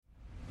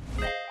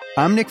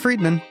I'm Nick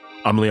Friedman.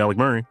 I'm Lee Alec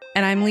Murray.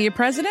 And I'm Leah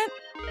President.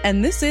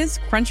 And this is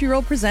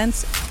Crunchyroll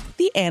Presents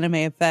The Anime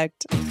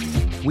Effect.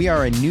 We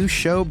are a new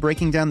show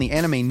breaking down the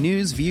anime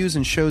news, views,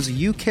 and shows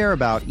you care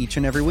about each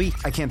and every week.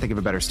 I can't think of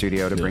a better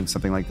studio to bring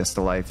something like this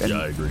to life. And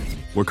I agree.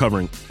 We're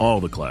covering all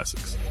the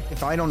classics.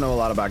 if I don't know a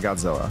lot about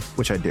Godzilla,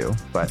 which I do,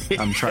 but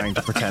I'm trying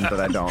to pretend that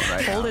I don't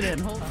right now. Hold it in,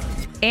 hold on.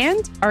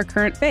 And our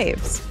current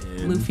faves.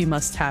 Luffy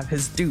must have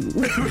his due.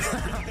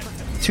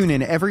 Tune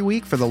in every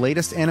week for the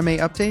latest anime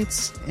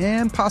updates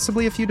and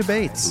possibly a few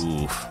debates.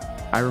 Oof.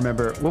 I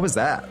remember, what was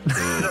that?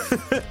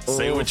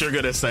 Say what you're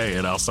going to say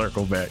and I'll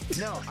circle back.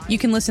 You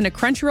can listen to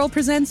Crunchyroll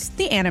Presents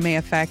The Anime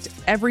Effect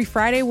every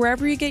Friday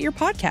wherever you get your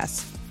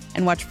podcasts.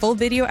 And watch full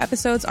video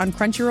episodes on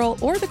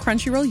Crunchyroll or the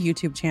Crunchyroll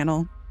YouTube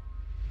channel.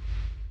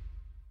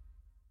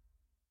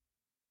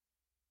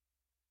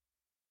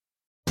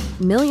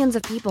 Millions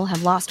of people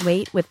have lost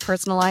weight with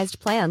personalized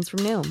plans from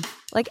Noom.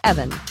 Like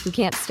Evan, who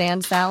can't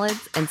stand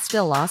salads and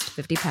still lost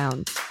 50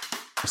 pounds.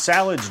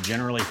 Salads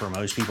generally for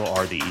most people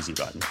are the easy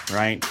button,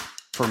 right?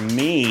 For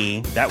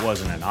me, that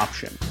wasn't an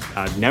option.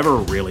 I never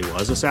really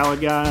was a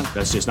salad guy.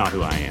 That's just not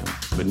who I am.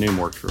 But Noom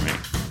worked for me.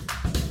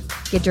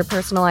 Get your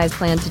personalized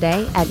plan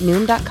today at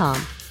Noom.com.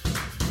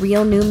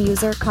 Real Noom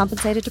user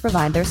compensated to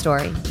provide their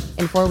story.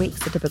 In 4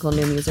 weeks, the typical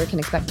Noom user can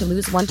expect to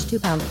lose 1 to 2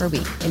 pounds per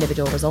week.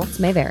 Individual results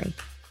may vary.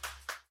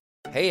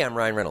 Hey, I'm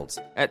Ryan Reynolds.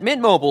 At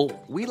Mint Mobile,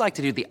 we like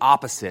to do the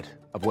opposite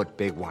of what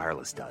Big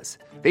Wireless does.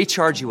 They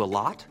charge you a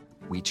lot.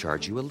 We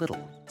charge you a little.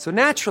 So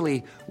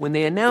naturally, when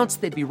they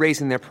announced they'd be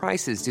raising their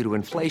prices due to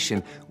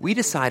inflation, we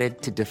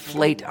decided to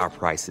deflate our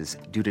prices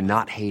due to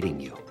not hating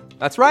you.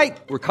 That's right.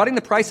 We're cutting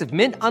the price of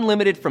Mint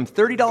Unlimited from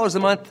 $30 a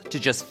month to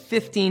just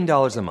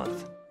 $15 a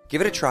month.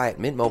 Give it a try at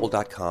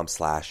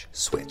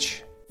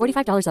mintmobile.com/switch.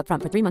 $45 up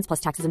front for 3 months plus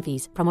taxes and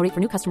fees. Promo rate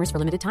for new customers for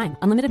limited time.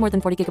 Unlimited more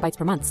than 40 gigabytes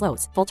per month.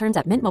 Slows full terms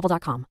at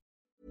mintmobile.com.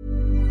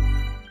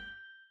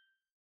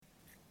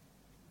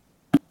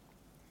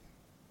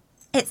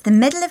 It's the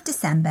middle of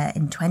December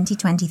in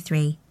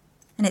 2023,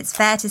 and it's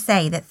fair to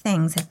say that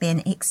things have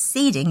been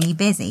exceedingly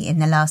busy in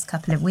the last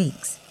couple of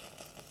weeks.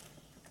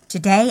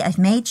 Today I've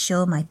made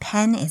sure my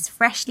pen is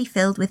freshly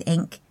filled with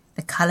ink,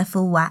 the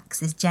colourful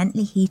wax is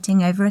gently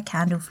heating over a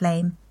candle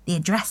flame, the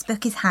address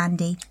book is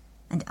handy,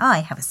 and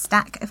I have a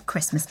stack of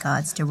Christmas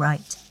cards to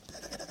write.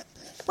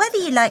 Whether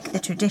you like the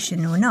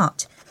tradition or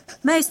not,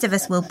 most of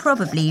us will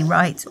probably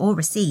write or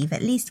receive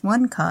at least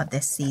one card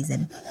this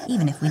season,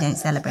 even if we don't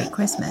celebrate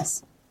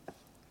Christmas.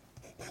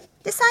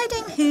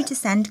 Deciding who to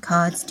send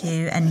cards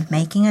to and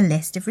making a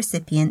list of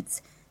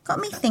recipients got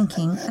me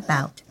thinking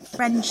about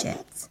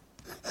friendships.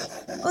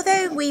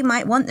 Although we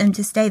might want them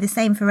to stay the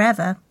same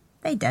forever,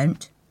 they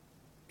don't.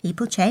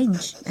 People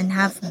change and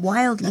have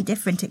wildly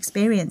different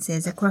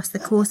experiences across the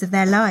course of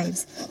their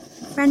lives.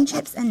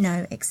 Friendships are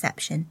no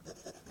exception.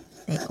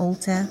 They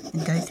alter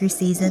and go through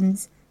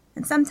seasons,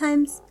 and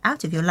sometimes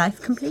out of your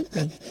life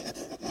completely.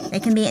 They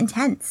can be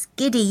intense,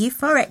 giddy,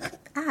 euphoric,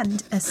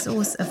 and a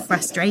source of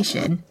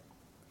frustration.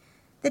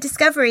 The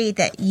discovery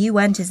that you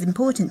weren't as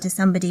important to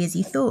somebody as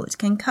you thought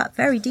can cut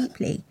very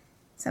deeply,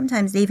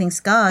 sometimes leaving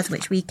scars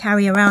which we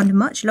carry around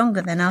much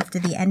longer than after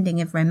the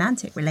ending of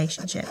romantic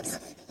relationships.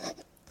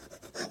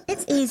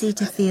 It's easy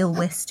to feel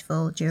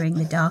wistful during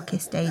the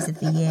darkest days of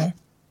the year.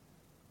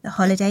 The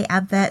holiday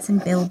adverts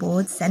and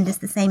billboards send us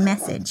the same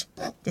message.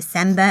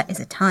 December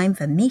is a time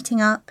for meeting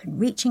up and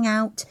reaching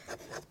out.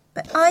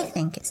 But I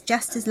think it's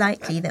just as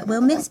likely that we'll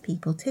miss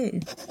people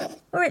too.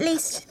 Or at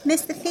least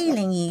miss the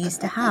feeling you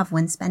used to have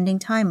when spending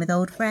time with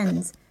old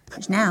friends,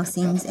 which now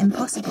seems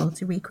impossible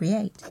to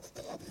recreate.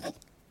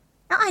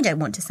 Now, I don't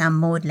want to sound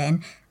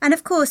maudlin, and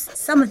of course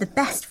some of the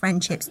best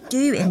friendships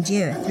do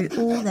endure through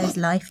all those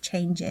life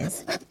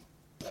changes.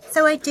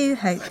 So I do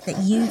hope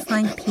that you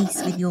find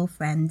peace with your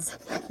friends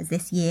as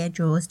this year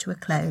draws to a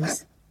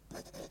close.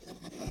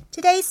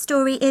 Today's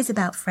story is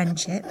about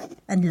friendship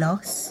and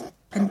loss,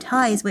 and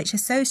ties which are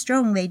so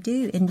strong they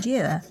do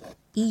endure,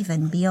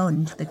 even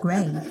beyond the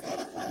grave.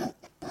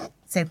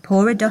 So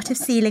pour a dot of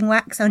sealing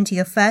wax onto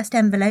your first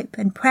envelope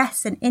and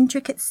press an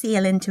intricate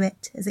seal into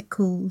it as it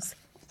cools.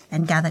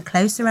 Then gather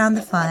close around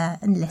the fire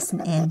and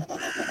listen in.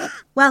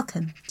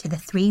 Welcome to the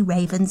Three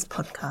Ravens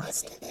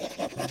podcast.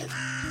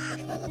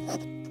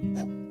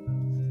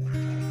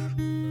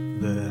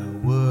 There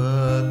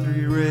were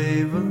 3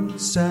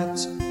 ravens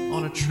sat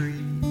on a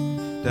tree.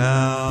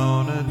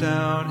 Down a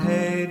down,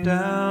 hey,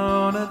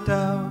 down a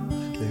down.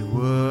 They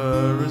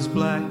were as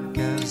black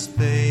as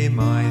they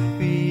might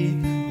be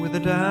with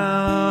a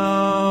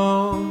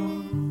down.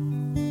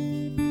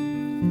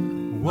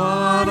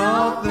 One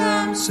of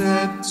them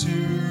said to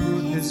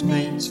his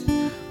mate,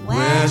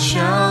 "Where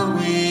shall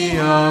we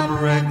our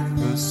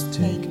breakfast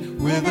take?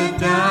 With a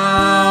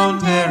down,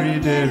 derry,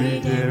 derry,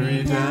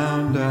 derry,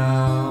 down,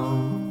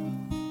 down."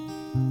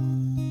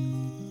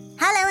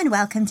 Hello and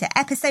welcome to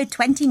episode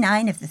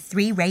 29 of the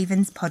Three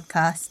Ravens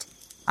podcast.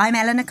 I'm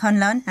Eleanor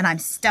Conlon and I'm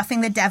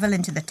stuffing the devil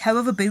into the toe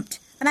of a boot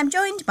and I'm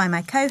joined by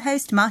my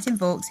co-host Martin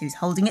Vaux, who's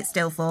holding it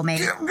still for me.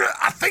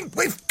 I think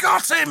we've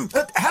got him!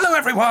 Hello,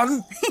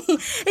 everyone!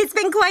 It's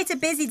been quite a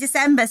busy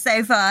December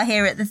so far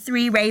here at the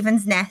Three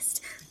Ravens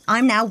Nest.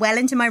 I'm now well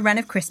into my run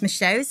of Christmas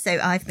shows, so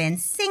I've been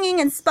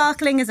singing and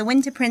sparkling as a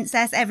winter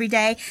princess every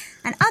day,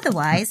 and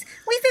otherwise,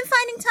 we've been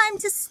finding time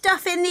to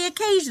stuff in the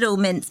occasional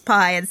mince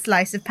pie and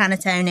slice of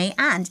panettone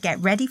and get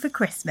ready for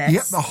Christmas.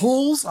 Yep, the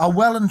halls are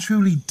well and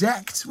truly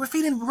decked. We're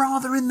feeling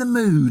rather in the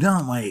mood,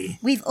 aren't we?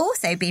 We've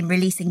also been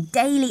releasing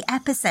daily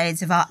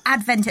episodes of our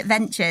Advent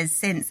adventures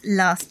since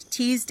last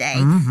Tuesday,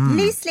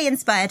 loosely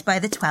inspired by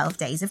the 12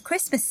 Days of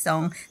Christmas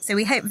song, so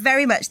we hope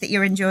very much that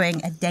you're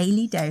enjoying a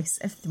daily dose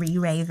of Three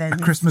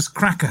Ravens. A Christmas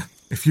cracker,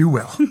 if you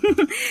will.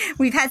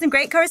 We've had some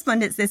great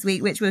correspondence this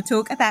week, which we'll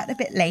talk about a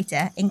bit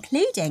later,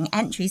 including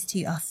entries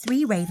to our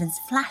Three Ravens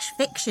Flash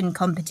Fiction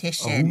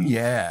competition. Oh,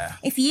 yeah.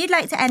 If you'd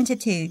like to enter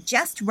too,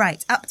 just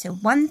write up to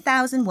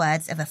 1,000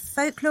 words of a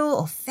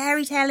folklore or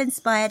fairy tale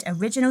inspired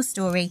original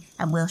story,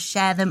 and we'll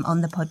share them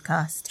on the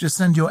podcast. Just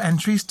send your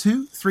entries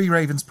to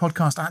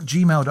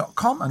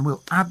threeravenspodcast@gmail.com and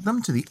we'll add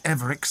them to the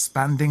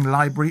ever-expanding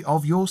library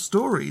of your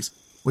stories.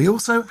 We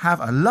also have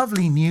a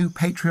lovely new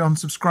Patreon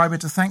subscriber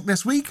to thank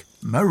this week,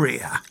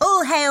 Maria.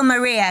 All hail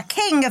Maria,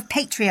 king of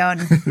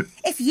Patreon.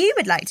 If you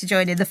would like to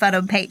join in the fun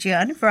on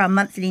Patreon for our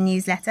monthly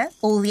newsletter,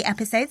 all the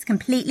episodes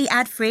completely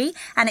ad-free,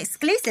 and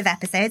exclusive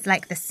episodes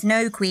like the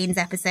Snow Queens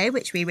episode,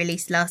 which we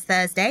released last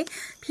Thursday,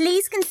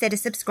 please consider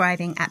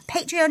subscribing at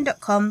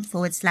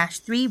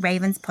patreon.com/Three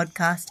Ravens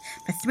Podcast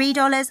for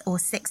 $3 or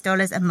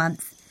 $6 a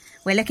month.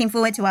 We're looking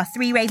forward to our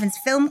Three Ravens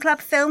Film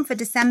Club film for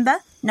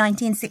December,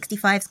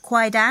 1965's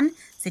Kwaidan,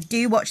 so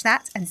do watch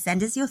that and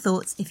send us your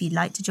thoughts if you'd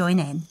like to join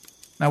in.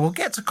 Now, we'll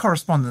get to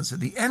correspondence at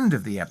the end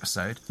of the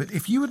episode, but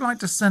if you would like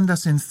to send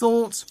us in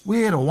thoughts,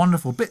 weird or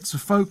wonderful bits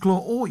of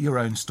folklore, or your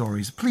own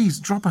stories, please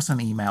drop us an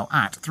email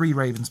at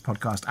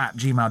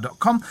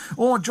threeravenspodcast@gmail.com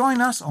or join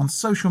us on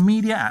social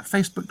media at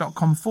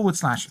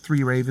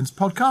facebook.com/Three Ravens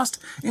Podcast,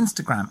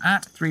 Instagram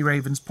at Three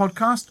Ravens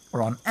Podcast,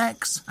 or on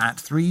X at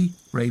Three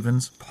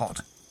Ravens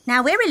Pod.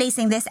 Now, we're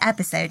releasing this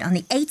episode on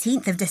the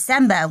 18th of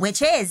December,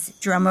 which is,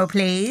 drumroll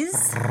please,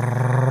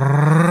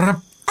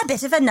 a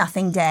bit of a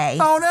nothing day.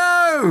 Oh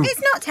no! It's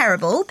not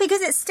terrible,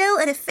 because it's still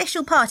an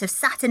official part of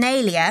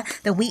Saturnalia,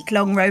 the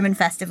week-long Roman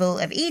festival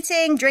of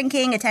eating,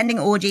 drinking, attending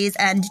orgies,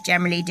 and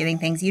generally doing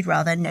things you'd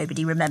rather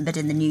nobody remembered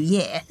in the new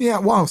year. Yeah,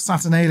 while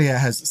Saturnalia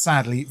has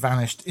sadly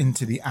vanished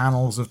into the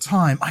annals of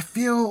time, I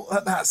feel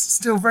that that's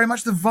still very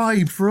much the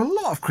vibe for a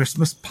lot of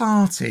Christmas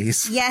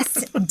parties.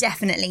 Yes,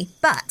 definitely.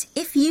 But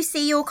if you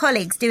see your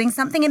colleagues doing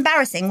something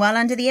embarrassing while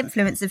under the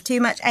influence of too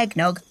much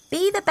eggnog,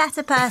 be the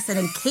better person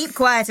and keep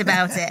quiet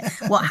about it.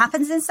 What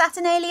happens in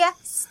Saturnalia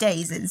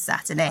stays in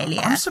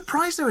Saturnalia. I'm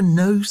surprised there are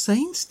no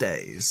saints'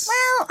 days.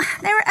 Well,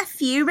 there are a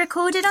few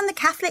recorded on the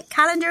Catholic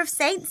calendar of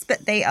saints,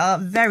 but they are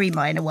very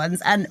minor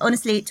ones. And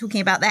honestly, talking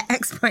about their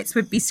exploits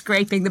would be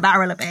scraping the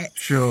barrel a bit.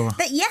 Sure.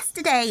 But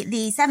yesterday,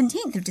 the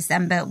 17th of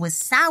December, was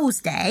Sow's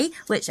Day,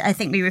 which I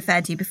think we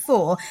referred to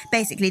before.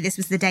 Basically, this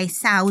was the day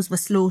sows were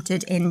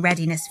slaughtered in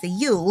readiness for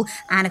Yule.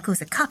 And of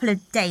course, a couple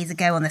of days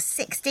ago on the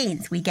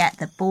 16th, we get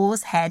the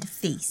Boar's Head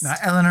Feast. Now,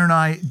 Eleanor and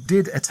I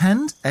did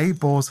attend a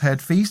Boar's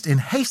Head Feast in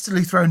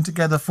hastily thrown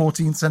together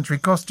 14th century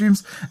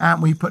costumes,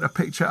 and we put a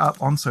picture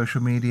up on social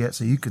media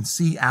so you can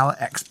see our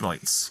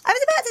exploits. I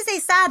was about to say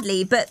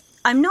sadly, but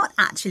I'm not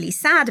actually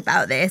sad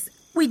about this.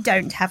 We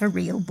don't have a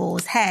real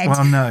boar's head.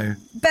 Well, no.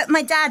 But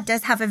my dad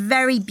does have a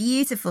very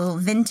beautiful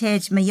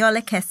vintage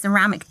Maiolica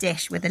ceramic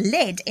dish with a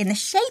lid in the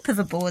shape of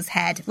a boar's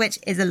head, which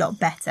is a lot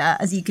better,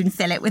 as you can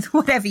fill it with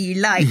whatever you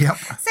like. Yep.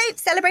 So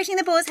celebrating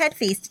the Boar's Head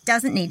Feast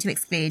doesn't need to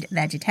exclude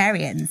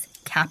vegetarians.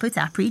 Caput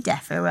apri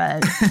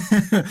defero.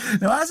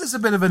 Now, as it's a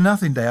bit of a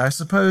nothing day, I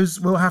suppose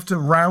we'll have to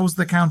rouse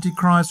the county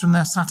criers from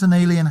their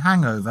Saturnalian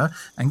hangover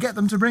and get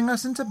them to bring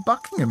us into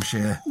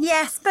Buckinghamshire.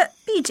 Yes, but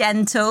be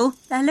gentle.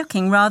 They're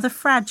looking rather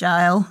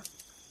fragile.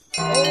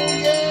 Oh,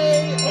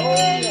 yay! Oh,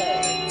 yay!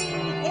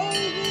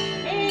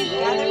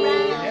 Gather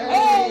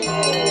round.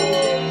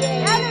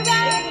 Gather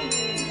round.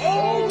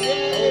 Oh,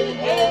 yay!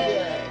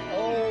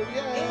 Oh,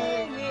 yay!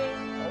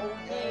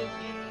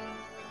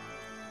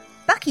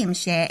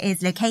 Buckinghamshire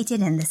is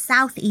located in the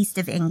southeast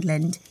of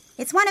England.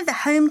 It's one of the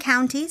home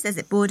counties as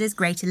it borders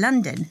Greater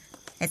London.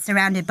 It's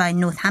surrounded by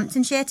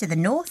Northamptonshire to the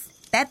north,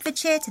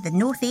 Bedfordshire to the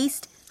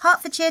northeast,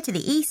 Hertfordshire to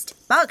the east,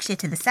 Berkshire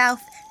to the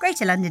south,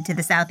 Greater London to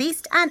the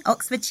southeast, and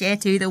Oxfordshire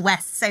to the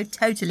west, so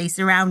totally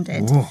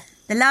surrounded. Whoa.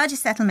 The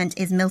largest settlement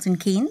is Milton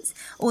Keynes,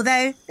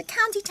 although the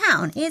county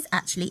town is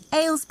actually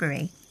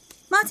Aylesbury.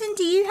 Martin,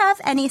 do you have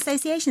any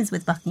associations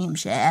with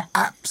Buckinghamshire?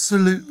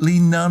 Absolutely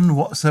none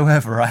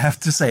whatsoever, I have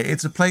to say.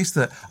 It's a place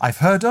that I've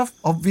heard of,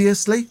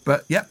 obviously,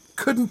 but yep,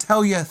 couldn't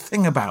tell you a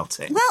thing about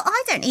it. Well,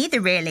 I don't either,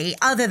 really,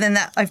 other than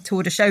that I've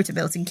toured a show to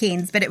Milton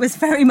Keynes, but it was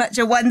very much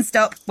a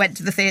one-stop, went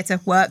to the theatre,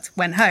 worked,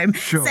 went home.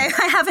 Sure. So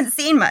I haven't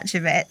seen much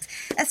of it.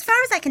 As far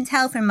as I can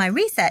tell from my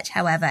research,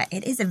 however,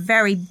 it is a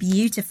very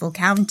beautiful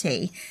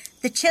county.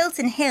 The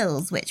Chiltern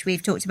Hills, which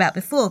we've talked about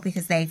before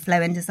because they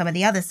flow into some of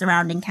the other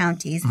surrounding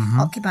counties,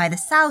 occupy the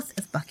south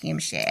of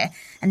Buckinghamshire,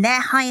 and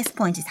their highest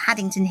point is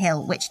Haddington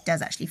Hill, which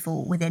does actually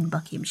fall within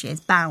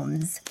Buckinghamshire's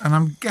bounds. And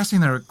I'm guessing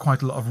there are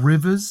quite a lot of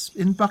rivers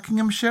in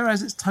Buckinghamshire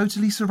as it's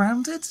totally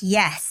surrounded?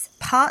 Yes,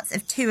 parts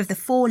of 2 of the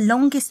 4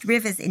 longest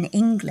rivers in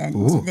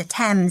England, the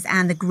Thames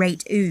and the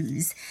Great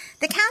Ouse.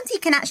 The county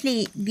can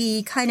actually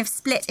be kind of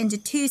split into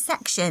 2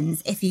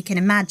 sections, if you can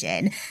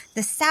imagine.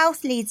 The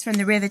south leads from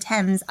the River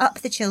Thames up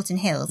the Chiltern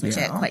Hills, which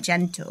are quite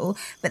gentle,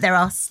 but there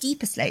are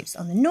steeper slopes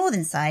on the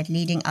northern side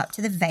leading up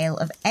to the Vale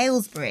of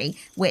Aylesbury,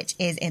 which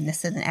is in the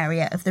southern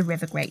area of the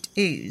River Great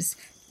Ouse.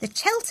 The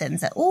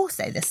Chilterns are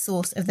also the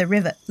source of the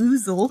River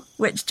Ousel,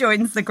 which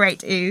joins the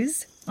Great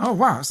Ouse. Oh,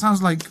 wow. It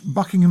sounds like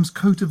Buckingham's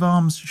coat of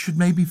arms should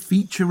maybe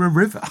feature a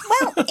river.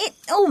 Well, it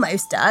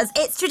almost does.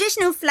 Its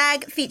traditional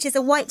flag features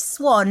a white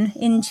swan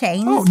in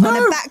chains on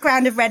a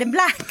background of red and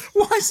black.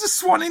 Why is the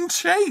swan in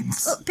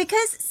chains? Well,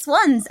 because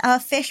swans are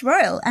fish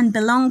royal and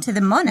belong to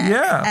the monarch.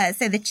 Yeah.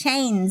 So the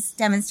chains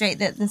demonstrate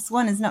that the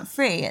swan is not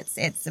free.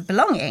 It's a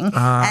belonging.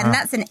 And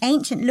that's an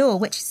ancient law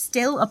which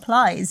still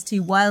applies to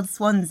wild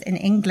swans in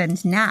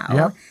England now.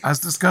 Yep, as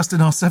discussed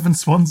in our 7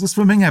 Swans Are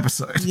Swimming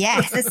episode.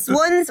 Yes, the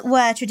swans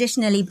were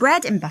traditionally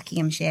bred in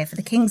Buckinghamshire for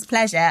the king's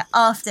pleasure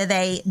after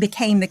they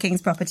became the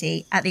king's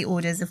property at the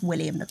orders of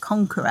William the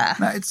Conqueror.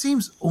 Now, it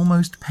seems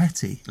almost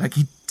petty. Like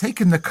he'd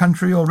taken the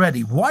country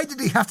already. Why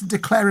did he have to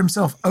declare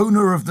himself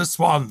owner of the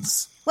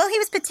swans? Well, he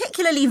was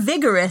particularly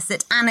vigorous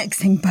at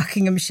annexing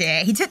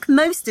Buckinghamshire. He took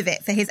most of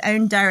it for his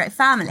own direct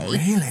family.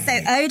 Really? So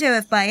Odo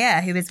of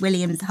Bayeux, who was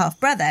William's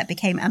half-brother,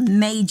 became a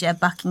major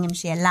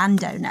Buckinghamshire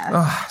landowner.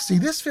 Oh, see,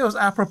 this feels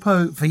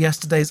apropos for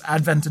yesterday's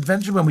Advent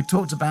Adventure when we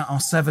talked about our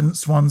 7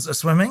 Swans Are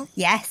Swimming.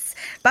 Yes.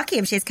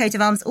 Buckinghamshire's coat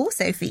of arms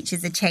also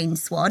features a chained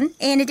swan,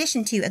 in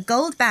addition to a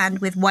gold band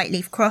with white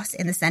leaf cross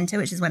in the centre,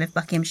 which is one of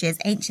Buckinghamshire's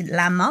ancient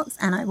landmarks,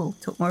 and I will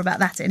talk more about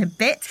that in a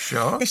bit.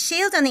 Sure. The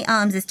shield on the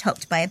arms is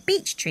topped by a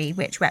beech tree,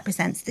 which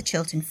represents the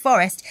Chiltern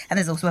Forest, and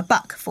there's also a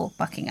buck for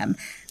Buckingham.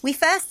 We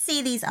first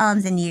see these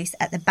arms in use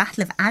at the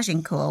Battle of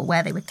Agincourt,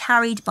 where they were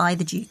carried by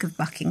the Duke of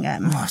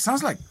Buckingham. Oh,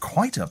 sounds like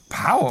quite a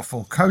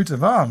powerful coat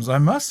of arms, I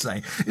must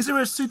say. Is there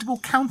a suitable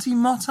county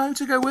motto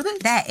to go with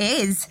it? There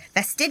is.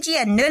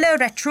 Vestigia nulla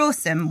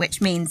retrosum,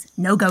 which means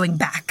no going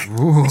back,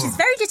 Ooh. which is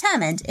very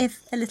determined,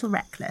 if a little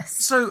reckless.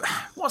 So,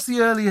 what's the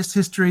earliest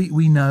history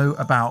we know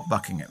about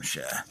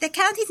Buckinghamshire? The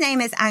county's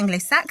name is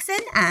Anglo-Saxon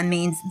and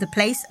means the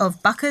place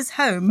of Bucker's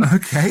home.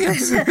 Okay,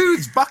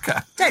 who's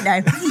Bucker? Don't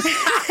know.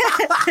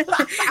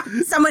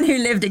 Someone who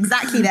lived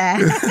exactly there.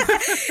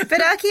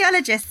 But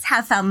archaeologists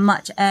have found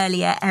much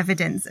earlier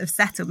evidence of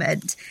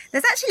settlement.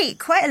 There's actually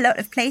quite a lot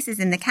of places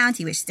in the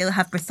county which still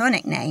have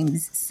Brythonic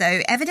names,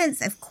 so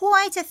evidence of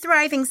quite a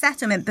thriving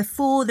settlement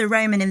before the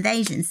Roman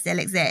invasion still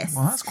exists.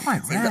 Well, that's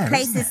quite So rare, you've got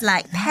places isn't it?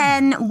 like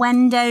Penn,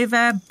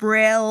 Wendover,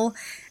 Brill,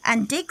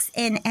 and digs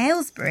in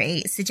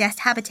Aylesbury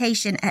suggest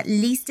habitation at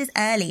least as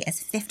early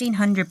as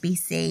 1500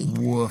 BC.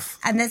 Woof.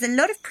 And there's a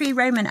lot of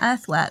pre-Roman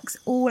earthworks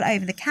all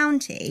over the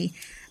county.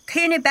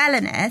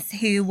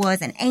 Cunobelinus, who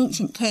was an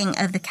ancient king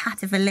of the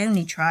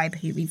Catavaloni tribe,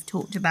 who we've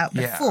talked about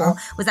before,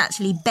 was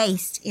actually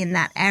based in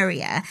that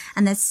area.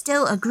 And there's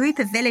still a group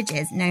of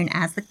villages known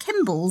as the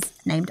Kimballs,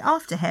 named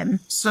after him.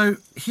 So,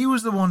 he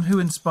was the one who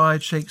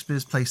inspired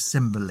Shakespeare's play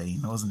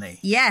Cymbeline, wasn't he?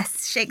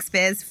 Yes,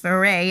 Shakespeare's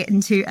foray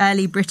into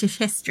early British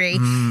history.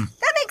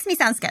 That makes me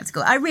sound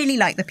sceptical. I really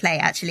like the play,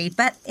 actually,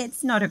 but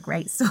it's not a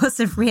great source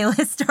of real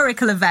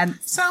historical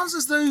events. Sounds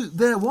as though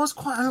there was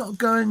quite a lot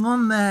going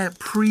on there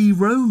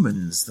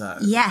pre-Romans, though.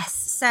 Yes,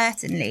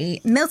 certainly.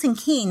 Milton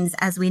Keynes,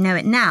 as we know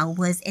it now,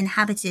 was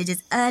inhabited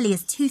as early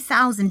as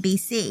 2000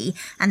 BC,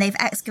 and they've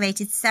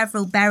excavated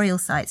several burial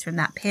sites from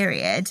that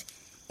period.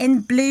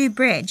 In Blue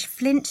Bridge,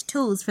 flint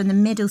tools from the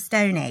Middle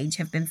Stone Age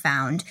have been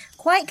found,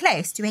 quite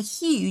close to a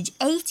huge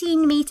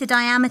 18-metre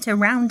diameter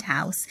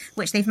roundhouse,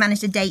 which they've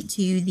managed to date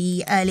to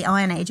the early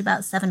Iron Age,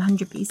 about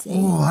 700 BC.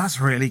 Oh, that's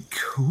really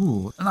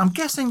cool. And I'm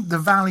guessing the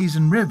valleys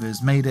and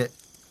rivers made it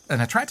an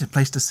attractive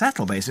place to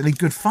settle, basically.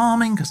 Good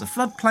farming because of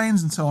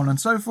floodplains and so on and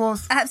so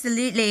forth.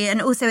 Absolutely,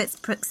 and also its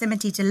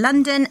proximity to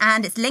London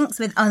and its links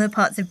with other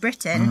parts of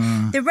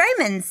Britain. The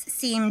Romans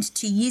seemed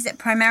to use it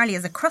primarily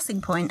as a crossing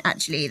point,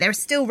 actually. There are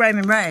still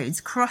Roman roads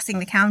crossing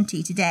the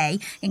county today,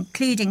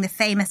 including the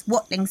famous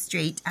Watling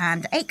Street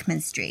and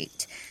Aikman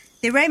Street.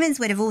 The Romans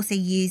would have also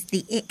used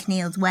the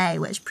Icknield Way,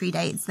 which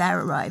predates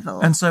their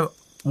arrival. And so,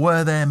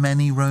 were there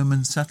many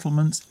Roman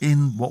settlements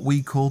in what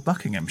we call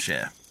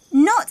Buckinghamshire?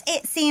 Not,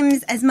 it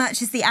seems, as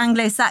much as the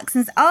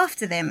Anglo-Saxons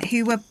after them,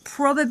 who were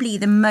probably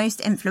the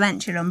most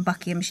influential on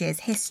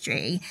Buckinghamshire's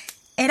history.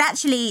 It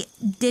actually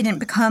didn't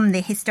become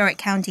the historic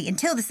county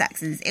until the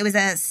Saxons. It was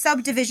a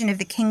subdivision of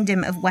the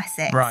Kingdom of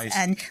Wessex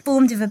and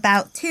formed of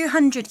about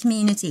 200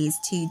 communities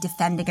to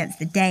defend against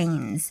the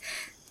Danes.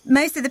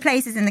 Most of the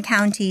places in the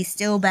county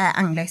still bear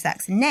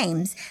Anglo-Saxon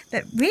names,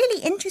 but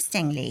really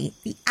interestingly,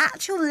 the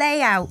actual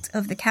layout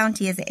of the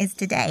county as it is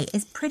today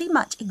is pretty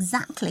much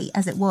exactly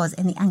as it was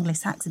in the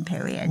Anglo-Saxon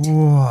period.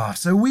 Whoa,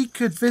 so we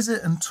could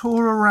visit and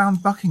tour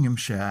around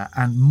Buckinghamshire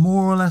and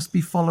more or less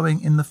be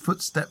following in the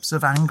footsteps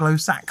of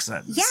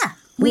Anglo-Saxons. Yeah.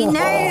 We know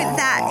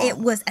that it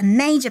was a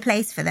major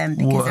place for them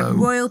because a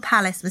royal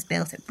palace was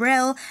built at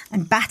Brill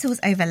and battles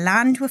over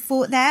land were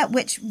fought there,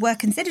 which were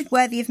considered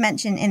worthy of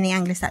mention in the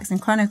Anglo-Saxon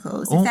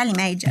Chronicles. So fairly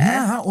major.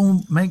 Yeah, that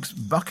all makes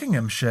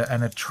Buckinghamshire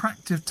an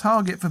attractive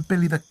target for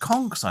Billy the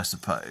Conks, I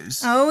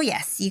suppose. Oh,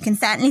 yes. You can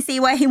certainly see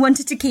why he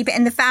wanted to keep it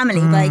in the family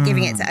by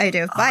giving it to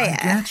Odo of Bayeux.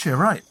 I get you,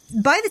 right.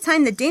 By the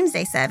time the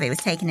Domesday Survey was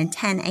taken in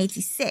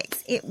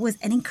 1086, it was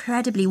an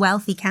incredibly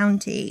wealthy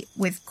county,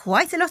 with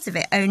quite a lot of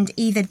it owned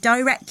either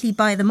directly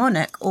by the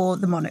monarch or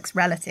the monarch's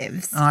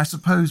relatives. And I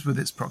suppose with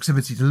its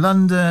proximity to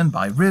London,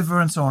 by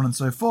river and so on and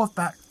so forth,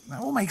 that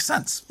all makes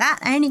sense. That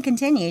only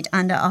continued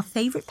under our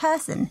favourite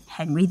person,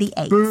 Henry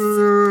VIII.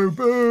 Boo,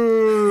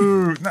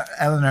 boo!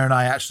 Eleanor and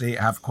I actually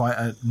have quite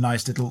a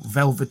nice little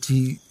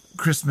velvety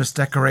Christmas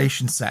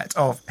decoration set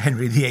of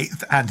Henry VIII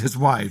and his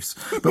wives.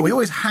 But we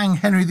always hang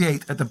Henry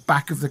VIII at the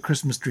back of the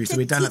Christmas tree so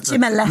we don't have to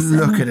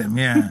look at him.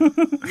 Yeah.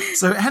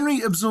 So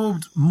Henry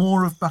absorbed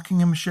more of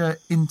Buckinghamshire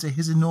into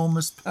his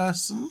enormous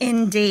person.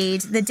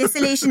 Indeed. The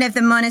dissolution of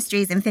the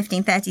monasteries in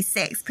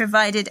 1536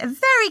 provided a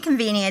very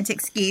convenient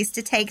excuse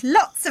to take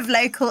lots of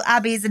local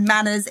abbeys and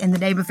manors in the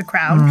name of the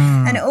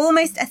crown. And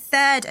almost a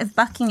third of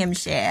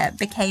Buckinghamshire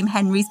became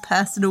Henry's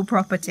personal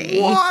property.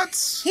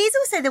 What? He's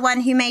also the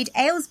one who made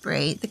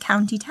Aylesbury the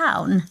county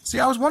town. See,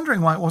 I was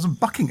wondering why it wasn't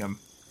Buckingham.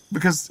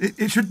 Because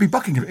it should be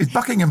Buckingham. It's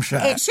Buckinghamshire.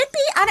 It should be,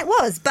 and it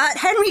was. But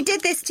Henry did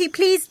this to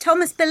please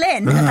Thomas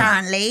Boleyn,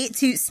 apparently,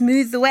 to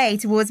smooth the way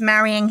towards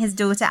marrying his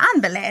daughter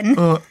Anne Boleyn.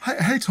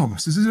 Hey,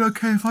 Thomas, is it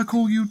okay if I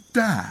call you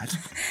Dad?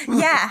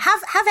 Yeah,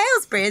 have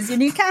Aylesbury as your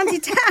new county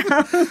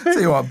town.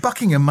 Tell you what,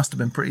 Buckingham must have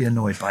been pretty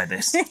annoyed by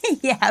this.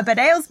 Yeah, but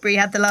Aylesbury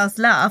had the last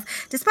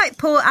laugh. Despite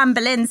poor Anne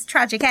Boleyn's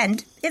tragic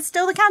end, it's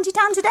still the county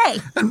town today.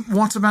 And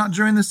what about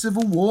during the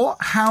Civil War?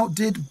 How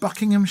did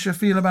Buckinghamshire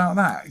feel about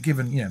that,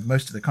 given,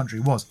 most of the country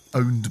was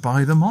owned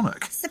by the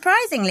monarch?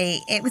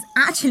 Surprisingly, it was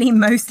actually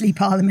mostly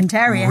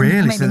parliamentarian.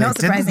 Really? Maybe so not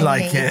they didn't surprisingly.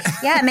 like it?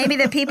 Yeah, maybe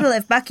the people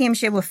of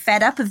Buckinghamshire were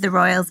fed up of the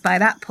royals by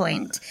that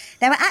point.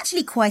 There were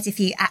actually quite a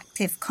few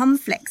active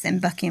conflicts in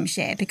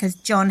Buckinghamshire because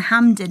John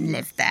Hampden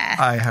lived there.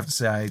 I have to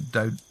say I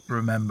don't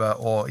remember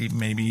or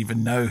maybe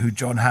even know who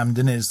John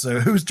Hampden is.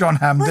 So who's John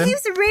Hampden? Well, he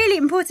was a really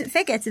important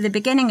figure to the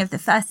beginning of the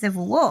First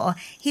Civil War.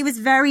 He was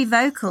very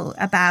vocal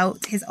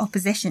about his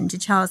opposition to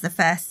Charles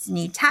I's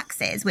new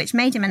taxes, which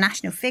made him a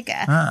national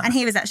figure. And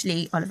he was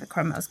actually Oliver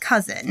Cromwell's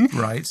cousin.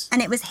 Right.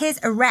 And it was his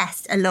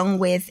arrest, along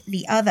with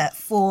the other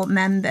 4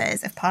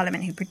 members of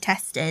Parliament who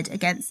protested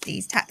against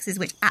these taxes,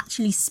 which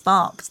actually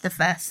sparked the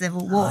First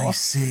Civil War. I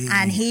see.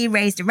 And he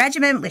raised a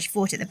regiment which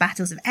fought at the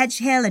battles of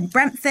Edgehill and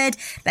Brentford,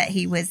 but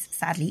he was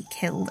sadly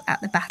killed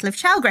at the Battle of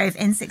Chalgrove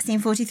in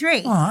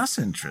 1643. Oh, that's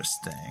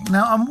interesting.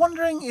 Now, I'm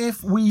wondering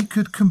if we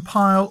could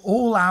compile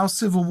all our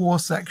Civil War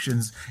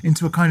sections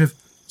into a kind of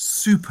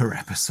super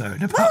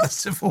episode about the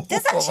Civil War.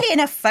 There's actually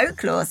enough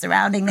folklore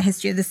surrounding the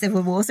history of the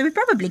Civil War, so we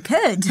probably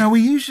could. Now,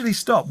 we usually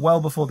stop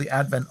well before the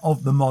advent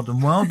of the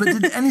modern world, but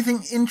did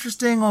anything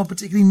interesting or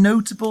particularly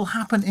notable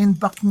happen in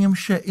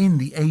Buckinghamshire in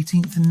the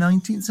 18th and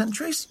 19th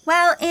centuries?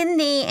 Well, in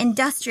the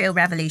Industrial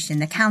Revolution,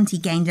 the county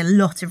gained a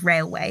lot of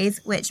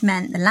railways, which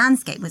meant the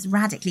landscape was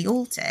radically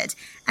altered.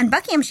 And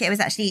Buckinghamshire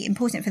was actually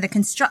important for the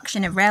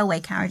construction of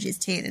railway carriages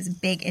too. There's a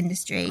big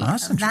industry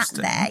of that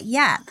there.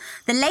 Yeah.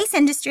 The lace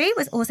industry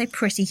was also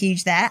pretty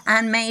huge there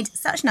and made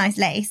such nice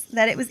lace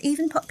that it was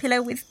even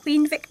popular with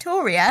Queen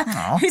Victoria,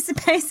 who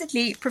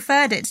supposedly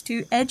preferred it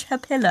to edge her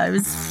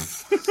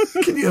pillows.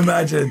 Can you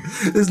imagine?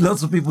 There's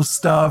lots of people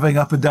starving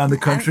up and down the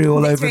country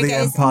all over the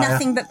empire.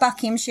 Nothing but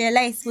Buckinghamshire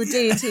lace will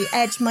do to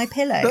edge my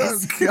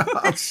pillows. Oh,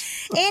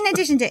 gosh. In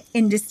addition to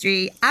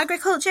industry,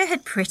 agriculture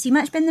had pretty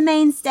much been the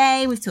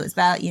mainstay. We've talked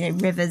about,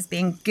 rivers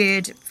being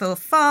good for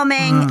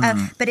farming,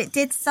 but it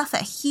did suffer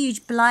a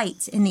huge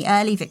blight in the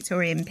early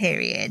Victorian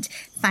period,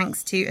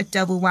 thanks to a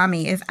double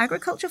whammy of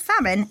agricultural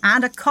famine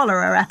and a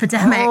cholera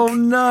epidemic. Oh,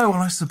 no.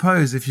 Well, I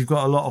suppose if you've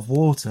got a lot of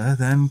water,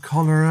 then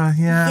cholera,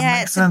 yeah,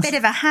 makes sense. A bit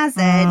of a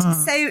hazard.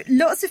 So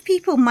lots of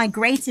people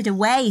migrated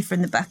away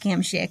from the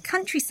Buckinghamshire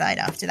countryside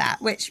after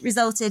that, which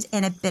resulted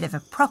in a bit of a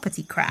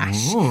property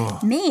crash,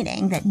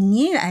 meaning that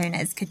new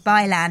owners could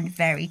buy land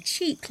very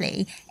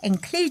cheaply,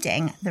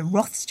 including the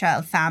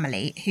Rothschild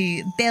family,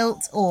 who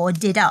built or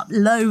did up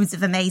loads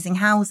of amazing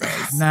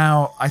houses.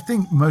 Now, I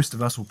think most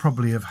of us will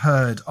probably have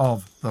heard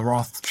of the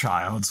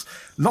Rothschilds.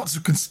 Lots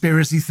of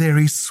conspiracy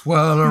theories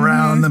swirl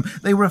around them.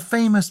 They were a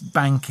famous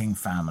banking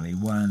family,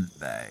 weren't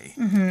they?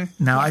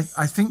 Now, yes.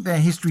 I think their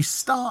history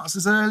starts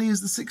as early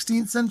as the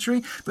 16th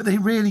century, but they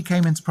really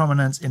came into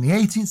prominence in the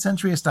 18th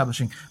century,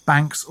 establishing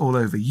banks all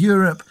over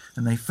Europe,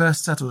 and they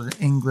first settled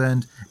in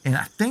England in,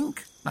 I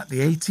think, at the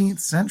 18th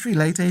century,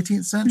 late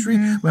 18th century,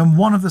 when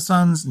one of the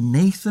sons,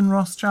 Nathan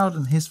Rothschild,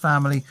 and his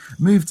family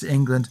moved to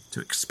England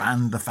to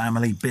expand the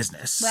family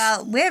business.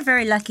 Well, we're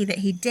very lucky that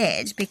he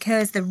did,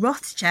 because the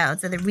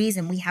Rothschilds are the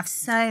reason we have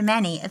so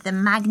many of the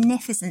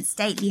magnificent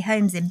stately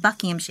homes in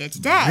Buckinghamshire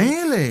today.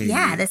 Really?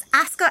 Yeah, there's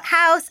Ascot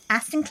House,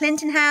 Aston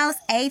Clinton House,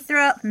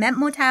 Aythrop,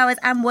 Mentmore Towers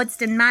and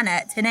Waddesdon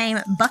Manor, to name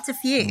but a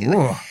few.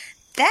 Whoa.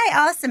 There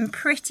are some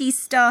pretty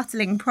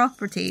startling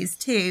properties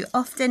too,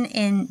 often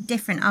in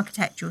different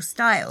architectural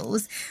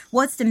styles.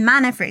 Waddesdon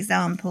Manor, for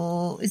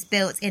example, was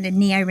built in a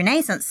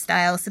neo-Renaissance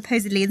style,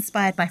 supposedly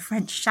inspired by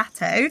French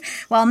chateau,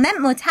 while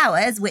Mentmore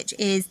Towers, which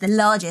is the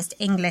largest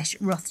English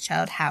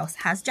Rothschild house,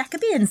 has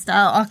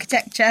Jacobean-style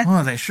architecture.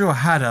 Well, they sure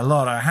had a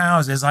lot of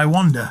houses. I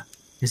wonder,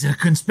 is it a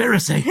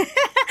conspiracy?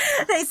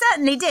 They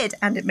certainly did,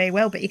 and it may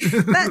well be.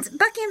 But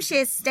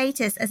Buckinghamshire's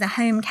status as a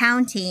home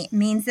county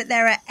means that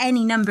there are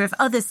any number of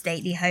other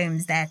stately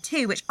homes there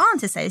too, which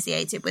aren't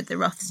associated with the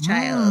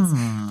Rothschilds.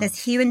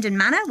 There's Hewenden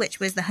Manor, which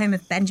was the home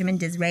of Benjamin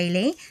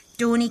Disraeli.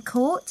 Dorney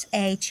Court,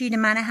 a Tudor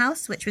manor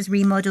house, which was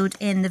remodelled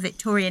in the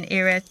Victorian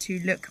era to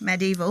look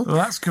medieval. Well,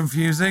 that's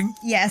confusing.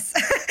 Yes,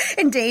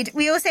 indeed.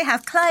 We also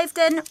have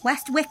Cliveden,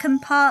 West Wickham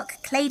Park,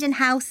 Claydon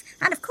House,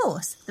 and of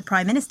course, the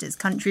Prime Minister's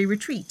country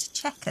retreat,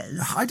 Chequers.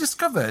 I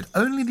discovered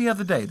only the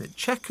other day that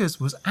Chequers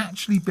was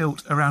actually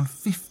built around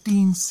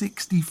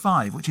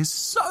 1565, which is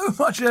so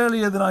much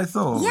earlier than I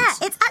thought. Yeah,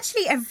 it's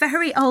actually a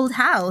very old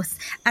house,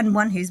 and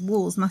one whose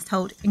walls must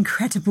hold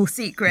incredible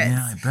secrets.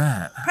 Yeah, I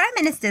bet. Prime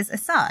Ministers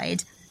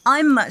aside,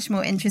 I'm much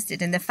more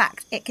interested in the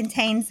fact it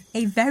contains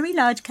a very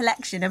large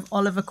collection of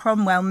Oliver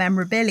Cromwell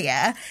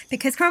memorabilia,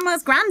 because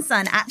Cromwell's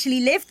grandson actually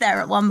lived there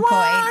at one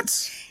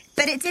point.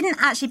 But it didn't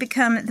actually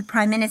become the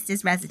Prime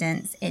Minister's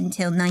residence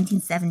until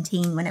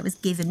 1917, when it was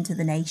given to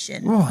the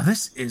nation. Oh,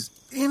 this is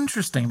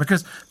interesting,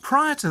 because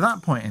prior to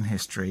that point in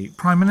history,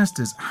 Prime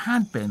Ministers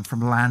had been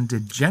from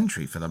landed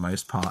gentry for the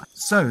most part,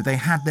 so they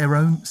had their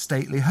own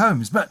stately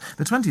homes. But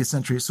the 20th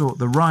century saw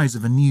the rise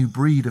of a new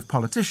breed of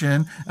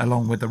politician,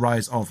 along with the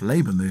rise of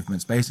labour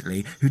movements,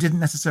 basically, who didn't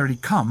necessarily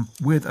come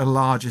with a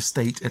large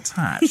estate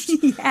attached.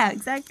 Yeah,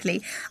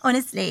 exactly.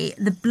 Honestly,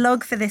 the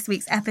blog for this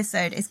week's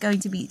episode is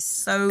going to be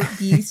so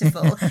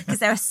beautiful, because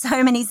there are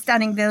so many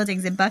stunning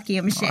buildings in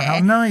Buckinghamshire. Oh, how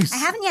nice. I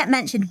haven't yet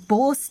mentioned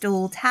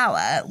Borstal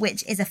Tower,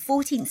 which is a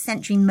 14th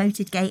century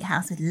moated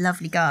gatehouse with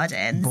lovely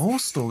gardens.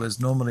 Borstal is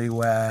normally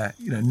where,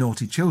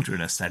 naughty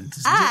children are sent,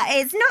 isn't it?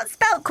 It's not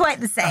spelt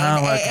quite the same. Oh,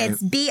 okay.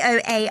 It's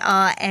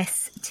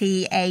Boarstall.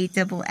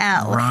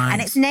 Right.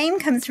 And its name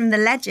comes from the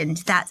legend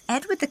that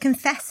Edward the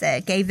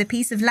Confessor gave the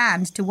piece of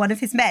land to one of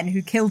his men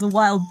who killed a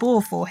wild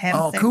boar for him.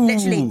 Oh, so cool.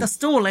 literally the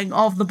stalling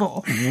of the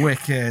boar.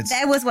 Wicked.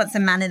 There was once a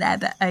manor there,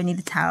 but only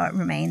the tower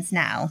remains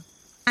now.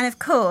 And of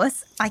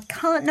course, I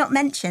can't not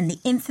mention the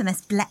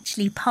infamous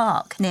Bletchley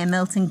Park near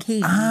Milton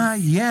Keynes. Ah,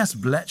 yes,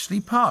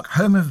 Bletchley Park,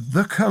 home of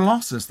the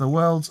Colossus, the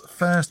world's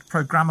first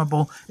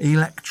programmable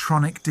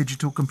electronic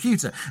digital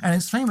computer. And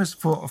it's famous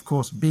for, of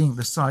course, being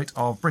the site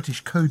of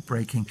British code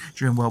breaking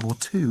during World War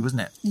II, isn't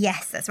it?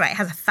 Yes, that's right. It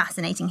has a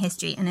fascinating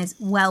history and is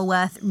well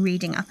worth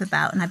reading up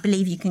about. And I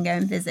believe you can go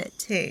and visit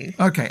too.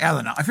 Okay,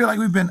 Eleanor, I feel like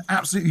we've been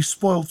absolutely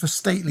spoiled for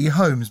stately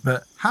homes,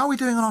 but how are we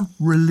doing on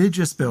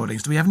religious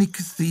buildings? Do we have any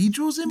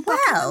cathedrals in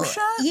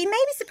Buckinghamshire? You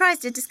may be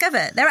surprised to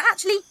discover there are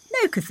actually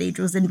no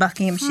cathedrals in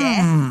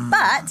Buckinghamshire,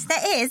 but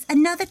there is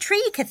another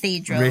tree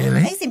cathedral.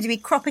 Really? They seem to be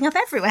cropping up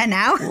everywhere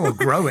now. Or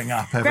growing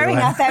up everywhere. Growing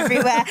up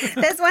everywhere.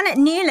 There's one at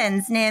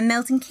Newlands near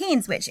Milton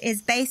Keynes, which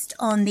is based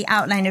on the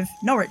outline of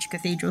Norwich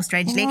Cathedral,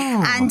 strangely,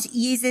 and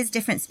uses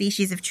different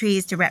species of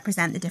trees to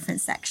represent the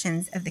different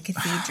sections of the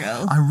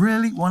cathedral. I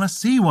really want to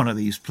see one of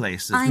these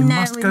places. I we know,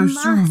 must we go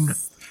must. soon.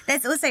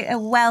 There's also a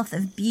wealth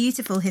of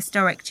beautiful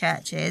historic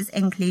churches,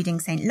 including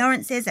St.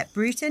 Lawrence's at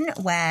Bruton,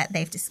 where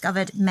they've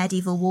discovered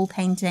medieval wall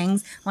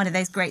paintings. One of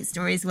those great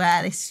stories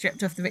where they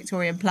stripped off the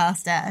Victorian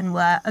plaster and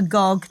were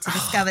agog to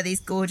discover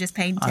these gorgeous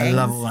paintings. I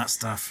love all that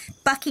stuff.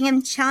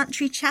 Buckingham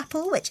Chantry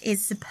Chapel, which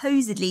is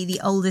supposedly the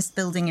oldest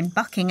building in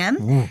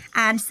Buckingham,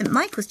 and St.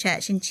 Michael's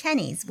Church in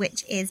Chenneys,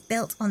 which is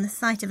built on the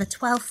site of a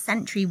 12th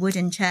century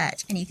wooden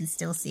church, and you can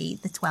still see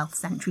the 12th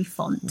century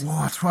font.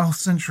 Whoa, 12th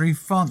century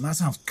font. That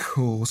sounds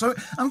cool. So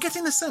I'm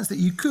getting the sense that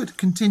you could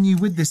continue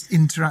with this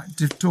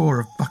interactive tour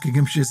of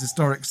Buckinghamshire's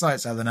historic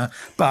sites, Eleanor,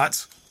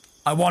 but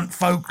I want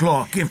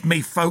folklore. Give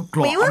me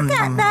folklore. We will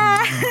get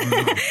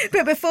there.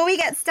 But before we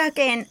get stuck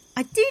in,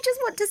 I do just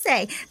want to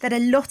say that a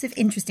lot of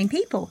interesting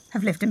people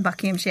have lived in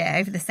Buckinghamshire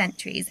over the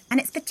centuries,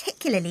 and it's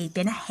particularly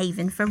been a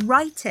haven for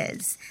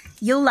writers.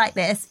 You'll like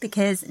this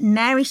because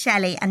Mary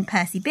Shelley and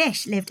Percy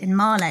Bysshe lived in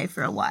Marlow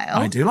for a while.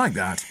 I do like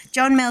that.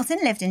 John Milton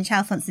lived in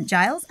Chalfont St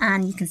Giles,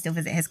 and you can still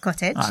visit his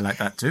cottage. I like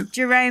that too.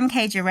 Jerome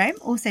K. Jerome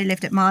also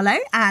lived at Marlow,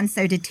 and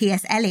so did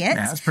T.S. Eliot.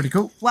 Yeah, that's pretty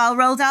cool. While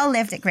Roald Dahl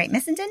lived at Great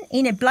Missenden,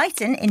 Enid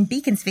Blyton in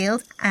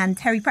Beaconsfield, and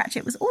Terry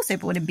Pratchett was also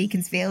born in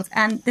Beaconsfield,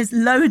 and there's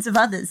loads of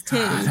others too.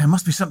 There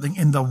must be something something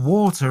in the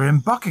water in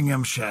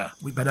Buckinghamshire.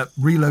 We better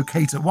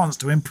relocate at once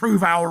to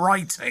improve our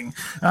writing.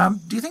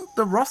 Do you think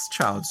the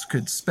Rothschilds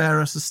could spare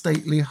us a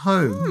stately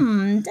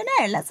home? Don't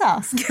know, let's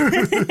ask.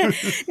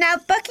 Now,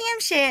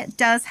 Buckinghamshire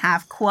does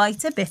have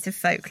quite a bit of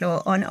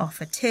folklore on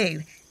offer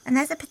too. And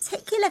there's a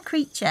particular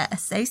creature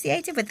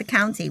associated with the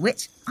county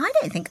which I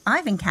don't think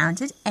I've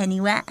encountered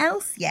anywhere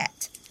else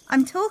yet.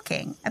 I'm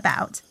talking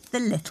about the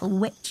Little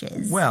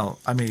Witches. Well,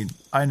 I mean,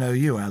 I know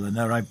you,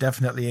 Eleanor. I've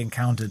definitely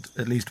encountered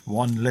at least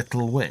one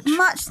little witch.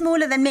 Much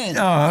smaller than me.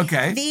 Oh,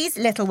 okay. These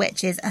little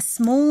witches are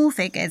small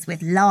figures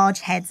with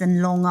large heads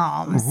and long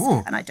arms.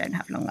 Ooh. And I don't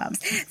have long arms.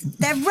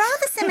 They're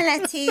rather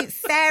similar to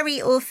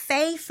fairy or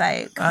fae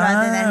folk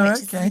rather than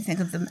witches. Okay. I think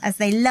of them as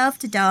they love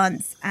to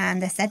dance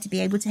and they're said to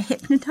be able to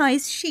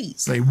hypnotise sheep.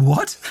 Say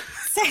what?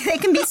 So they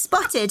can be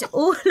spotted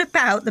all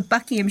about the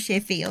Buckinghamshire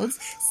fields,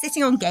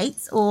 sitting on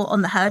gates or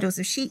on the hurdles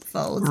of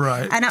sheepfolds,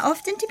 Right. and are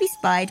often to be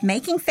spied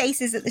making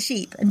faces at the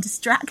sheep and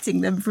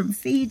distracting them from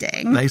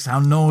feeding. They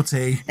sound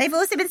naughty. They've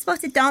also been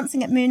spotted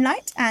dancing at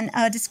moonlight and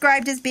are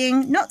described as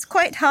being not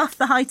quite half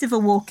the height of a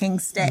walking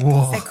stick.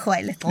 Whoa. So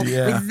quite little,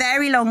 Yeah. with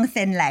very long,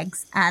 thin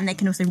legs, and they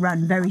can also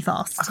run very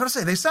fast. I've got to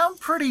say, they sound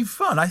pretty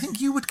fun. I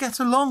think you would get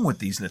along with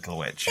these little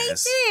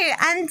witches. They do,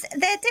 and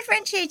they're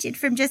differentiated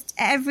from just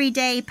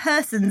everyday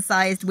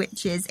person-sized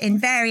witches in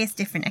various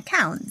different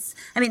accounts.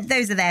 I mean,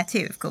 those are there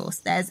too, of course.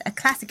 There's a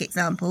classic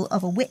example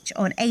of a witch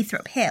on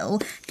Athrop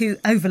Hill who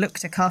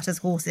overlooked a carter's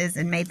horses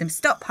and made them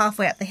stop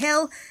halfway up the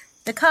hill.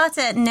 The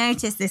carter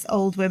noticed this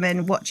old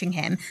woman watching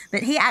him,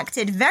 but he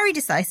acted very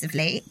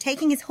decisively,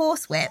 taking his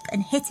horsewhip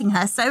and hitting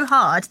her so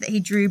hard that he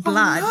drew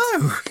blood. Oh,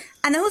 no.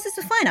 And the horses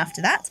were fine after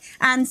that.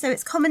 And so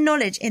it's common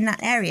knowledge in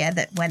that area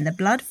that when the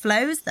blood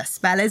flows, the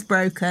spell is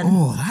broken.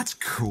 Oh, that's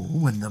cool.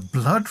 When the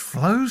blood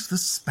flows, the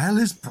spell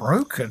is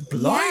broken.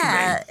 Blimey.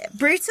 Yeah,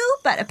 brutal,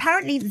 but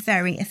apparently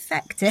very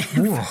effective.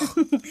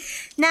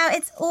 Now,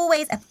 it's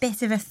always a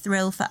bit of a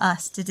thrill for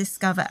us to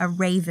discover a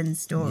raven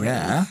story.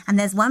 Yeah. And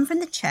there's one from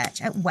the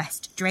church at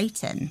West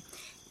Drayton.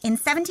 In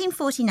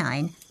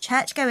 1749,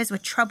 churchgoers were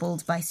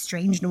troubled by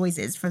strange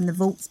noises from the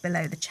vaults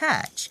below the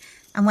church.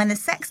 And when the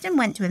sexton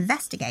went to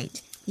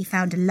investigate, he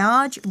found a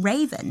large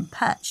raven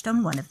perched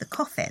on one of the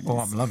coffins. Oh,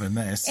 I'm loving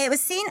this. It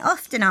was seen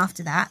often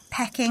after that,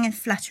 pecking and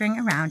fluttering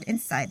around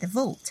inside the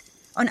vault.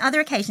 On other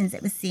occasions,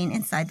 it was seen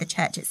inside the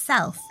church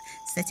itself,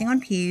 sitting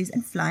on pews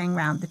and flying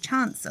round the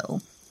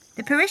chancel.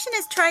 The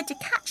parishioners tried to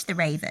catch the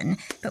raven,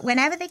 but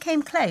whenever they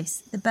came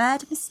close, the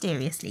bird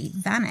mysteriously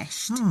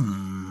vanished.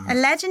 A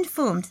legend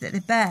formed that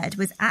the bird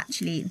was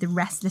actually the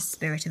restless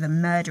spirit of a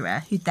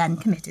murderer who then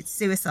committed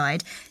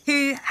suicide,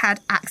 who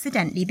had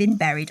accidentally been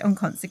buried on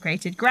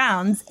consecrated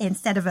grounds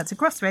instead of at a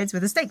crossroads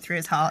with a stake through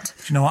his heart.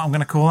 Do you know what I'm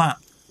going to call that?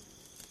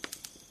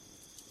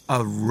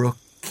 A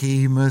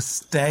rookie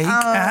mistake.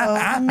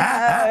 Oh,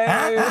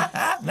 no.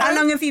 How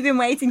long have you been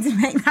waiting to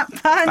make that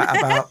pun?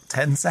 About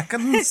 10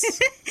 seconds.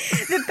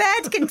 The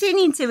bird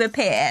continued to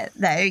appear,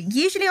 though,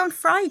 usually on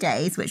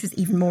Fridays, which was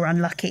even more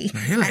unlucky.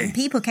 Really? And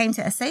people came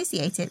to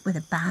associate it with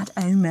a bad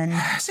omen.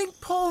 St.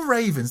 Paul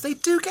ravens, they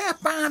do get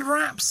a bad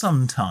rap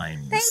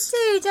sometimes. They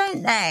do,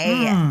 don't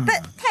they?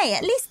 But hey,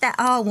 at least there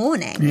are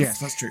warnings. Yes,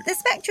 that's true. The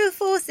spectral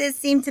forces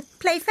seem to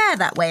play fair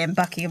that way in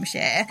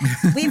Buckinghamshire.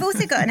 We've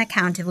also got an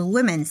account of a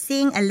woman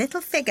seeing a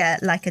little figure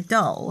like a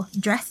doll,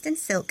 dressed in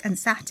silk and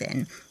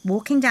satin,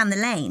 walking down the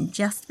lane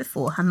just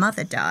before her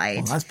mother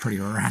died. Well, that's pretty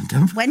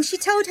random. When she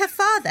told her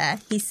father,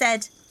 he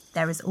said,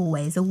 "There is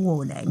always a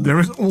warning." There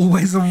is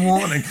always a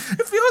warning.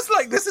 It feels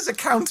like this is a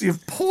county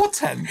of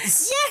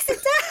portents. Yes, it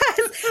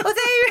does.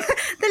 Although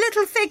the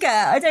little figure,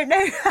 I don't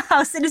know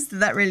how sinister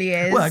that really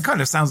is. Well, it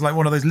kind of sounds like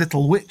one of those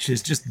little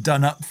witches just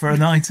done up for a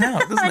night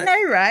out, doesn't I it?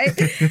 know, right?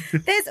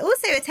 There's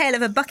also a tale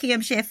of a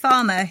Buckinghamshire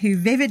farmer who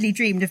vividly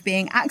dreamed of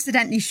being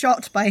accidentally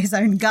shot by his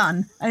own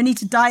gun, only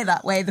to die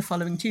that way the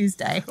following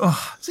Tuesday.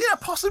 Oh, so yeah,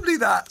 possibly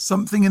that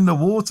something in the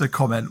water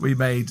comment we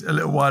made a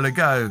little while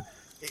ago.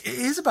 It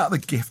is about the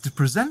gift of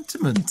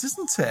presentiment,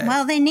 isn't it?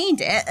 Well, they need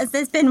it, as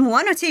there's been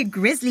 1 or 2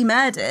 grisly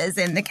murders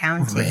in the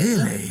county.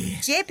 Really?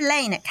 Jib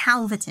Lane at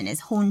Calverton is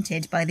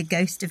haunted by the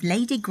ghost of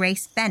Lady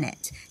Grace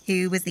Bennett,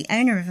 who was the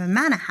owner of a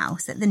manor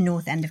house at the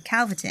north end of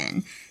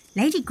Calverton.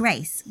 Lady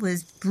Grace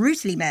was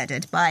brutally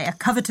murdered by a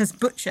covetous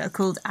butcher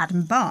called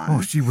Adam Barnes.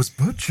 Oh, she was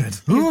butchered.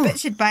 He was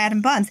butchered by Adam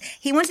Barnes.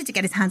 He wanted to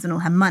get his hands on all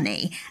her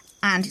money,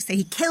 and so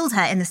he killed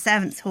her in the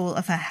servants' hall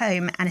of her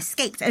home and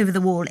escaped over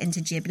the wall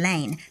into Jib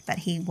Lane. But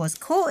he was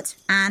caught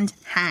and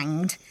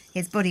hanged.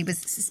 His body was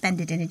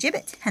suspended in a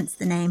gibbet, hence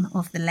the name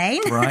of the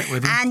lane. Right,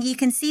 with him. And you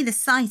can see the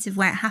site of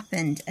where it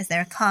happened, as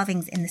there are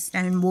carvings in the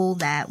stone wall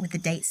there with the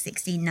date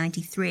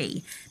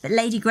 1693. But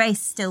Lady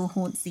Grace still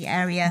haunts the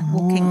area,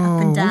 walking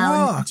up and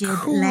down what a Jib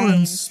cool Lane.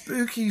 and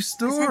spooky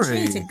story.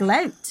 Essentially to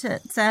gloat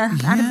at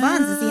Adam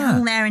Barnes as he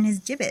hung there in his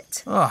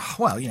gibbet. Oh,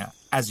 well, you know,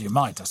 as you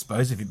might, I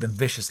suppose, if you've been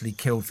viciously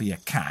killed for your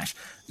cash.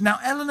 Now,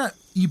 Eleanor,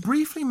 you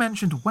briefly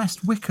mentioned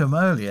West Wickham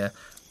earlier.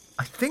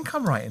 I think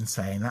I'm right in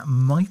saying that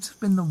might have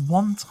been the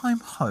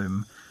one-time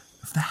home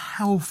of the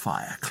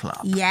Hellfire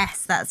Club.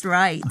 Yes, that's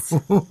right.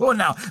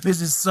 Now,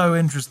 this is so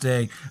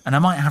interesting, and I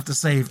might have to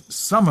save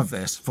some of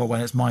this for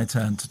when it's my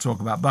turn to talk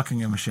about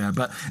Buckinghamshire,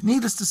 but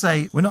needless to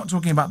say, we're not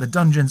talking about the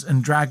Dungeons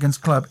and Dragons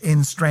Club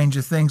in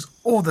Stranger Things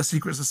or the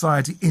Secret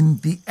Society in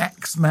the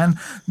X-Men.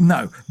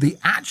 No, the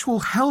actual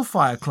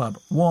Hellfire Club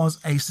was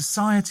a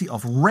society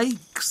of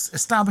rakes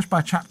established by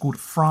a chap called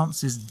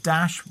Francis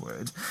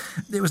Dashwood.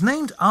 It was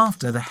named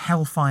after the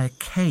Hellfire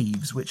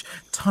Caves, which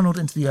tunnelled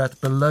into the earth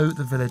below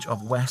the village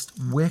of West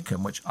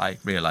Wickham, which I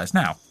realise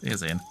now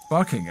is in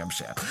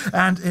Buckinghamshire.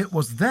 And it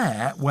was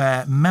there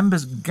where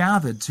members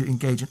gathered to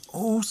engage in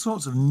all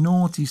sorts of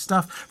naughty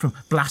stuff, from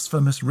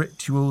blasphemous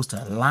rituals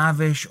to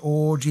lavish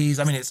orgies.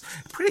 I mean, it's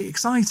pretty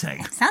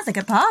exciting. Sounds like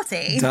a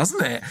party.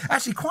 Doesn't it?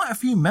 Actually, quite a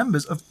few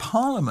members of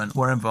Parliament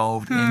were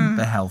involved in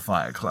the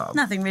Hellfire Club.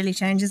 Nothing really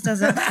changes,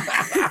 does it?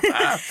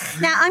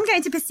 Now, I'm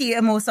going to pursue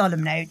a more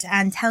solemn note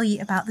and tell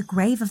you about the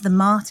grave of the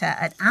martyr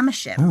at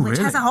Amersham, which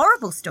has a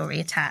horrible story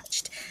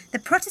attached. The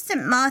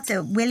Protestant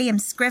martyr William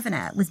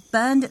Scrivener was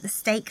burned at the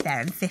stake there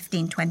in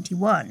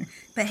 1521,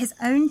 but his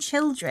own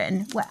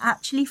children were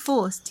actually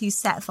forced to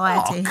set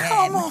fire to him.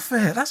 Come off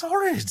it. That's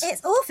horrid.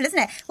 It's awful, isn't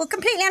it? Well,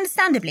 completely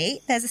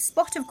understandably, there's a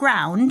spot of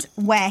ground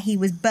where he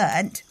was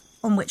burnt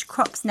on which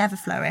crops never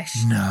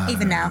flourish. No.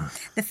 Even now.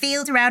 The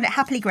field around it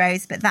happily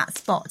grows, but that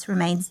spot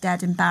remains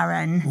dead and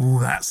barren. Oh,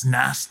 that's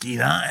nasty,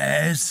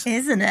 that is.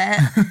 Isn't it?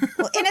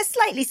 Well, in a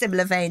slightly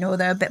similar vein,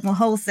 although a bit more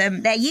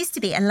wholesome, there used to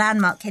be a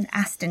landmark in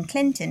Aston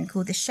Clinton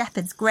called the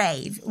Shepherd's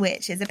Grave,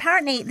 which is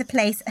apparently the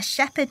place a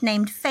shepherd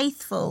named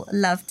Faithful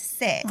loved to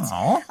sit.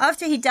 Aww.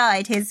 After he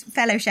died, his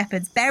fellow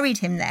shepherds buried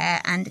him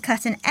there and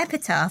cut an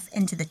epitaph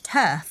into the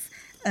turf,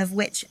 of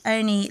which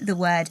only the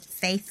word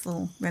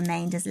faithful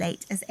remained as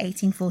late as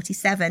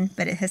 1847,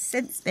 but it has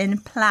since been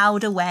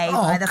ploughed away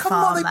by the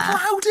farmer. They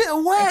ploughed it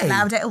away? They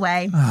ploughed it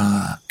away.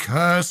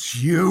 Curse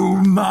you,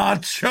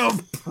 March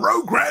of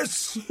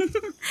Progress!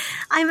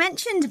 I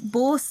mentioned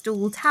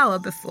Borstal Tower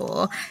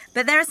before,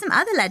 but there are some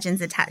other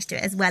legends attached to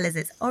it as well as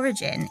its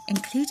origin,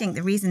 including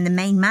the reason the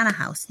main manor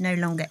house no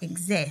longer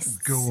exists.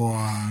 Go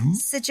on.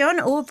 Sir John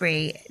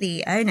Aubrey,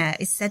 the owner,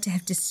 is said to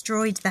have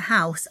destroyed the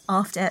house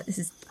after, this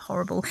is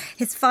horrible,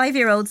 his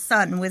 5-year-old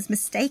son was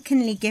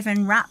mistakenly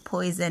given rat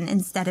poison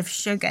instead of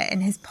sugar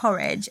in his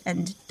porridge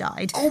and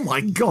died. Oh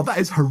my God, that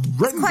is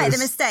horrendous. Quite the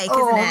mistake,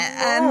 isn't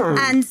it? No.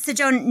 And Sir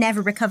John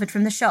never recovered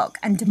from the shock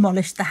and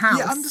demolished the house.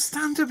 Yeah,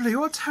 understandably.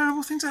 What a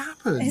terrible thing to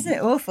happen. Isn't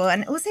it awful?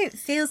 And also it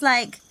feels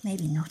like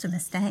maybe not a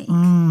mistake.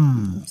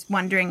 I'm just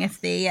wondering if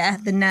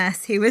the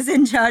nurse who was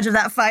in charge of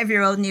that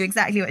 5-year-old knew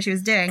exactly what she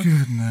was doing.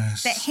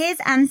 Goodness. But his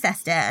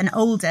ancestor, an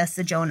older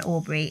Sir John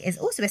Aubrey, is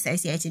also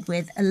associated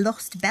with a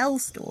lost bell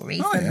story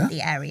from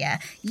the area.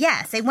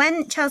 Yeah, so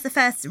when Charles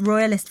I's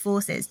royalist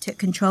forces took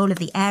control of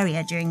the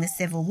area during the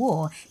Civil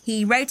War,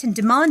 he wrote and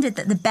demanded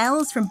that the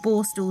bells from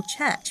Borstal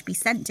Church be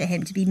sent to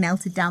him to be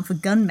melted down for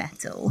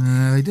gunmetal.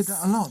 They did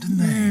that a lot, didn't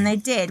they? They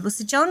did. Well,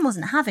 Sir John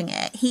wasn't having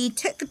it. He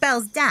took the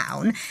bells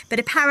down, but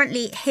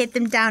apparently hid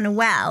them down a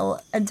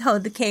well and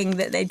told the king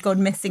that they'd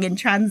gone missing in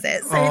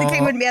transit, so the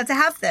king wouldn't be able to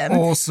have them.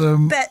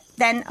 Awesome. But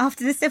then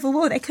after the Civil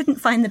War, they couldn't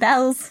find the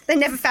bells. They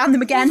never found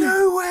them again.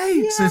 No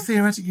way! Yeah. So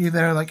theoretically,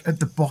 they're like at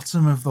the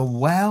bottom of the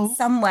well?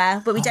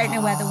 Somewhere, but we don't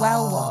know where the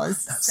well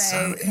was. That's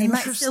So so they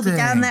might still be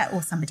down there,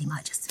 or somebody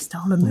might just have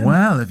stolen them.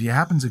 Well, if you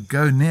happen to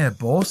go near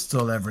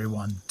Borstal,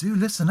 everyone, do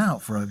listen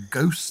out for a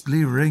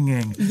ghostly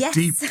ringing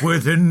deep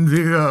within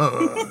the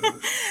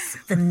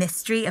earth. The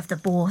mystery of the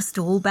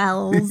Borstal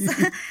bells.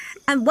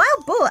 And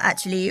wild boar,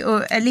 actually,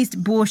 or at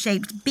least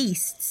boar-shaped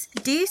beasts,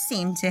 do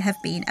seem to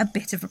have been a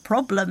bit of a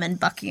problem in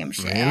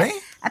Buckinghamshire. Really?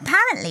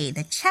 Apparently,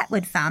 the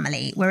Chetwood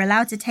family were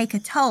allowed to take a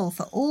toll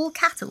for all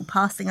cattle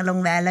passing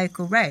along their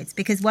local roads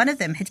because one of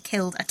them had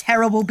killed a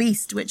terrible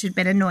beast which had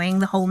been annoying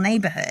the whole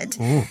neighbourhood.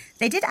 Ooh.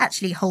 They did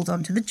actually hold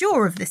on to the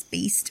jaw of this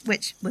beast,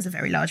 which was a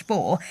very large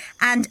boar,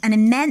 and an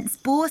immense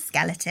boar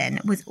skeleton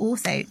was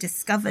also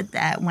discovered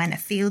there when a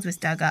field was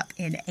dug up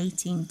in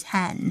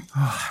 1810.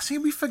 See,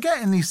 we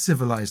forget in these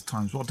civilised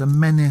times what a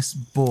menace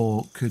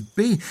boar could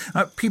be.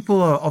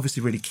 People are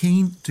obviously really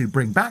keen to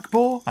bring back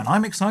boar, and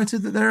I'm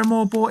excited that there are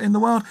more boar in the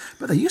world,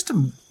 but they used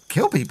to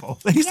kill people.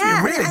 They used to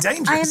be really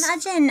dangerous. I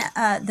imagine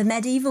the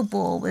medieval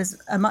boar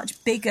was a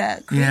much bigger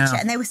creature,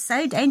 and they were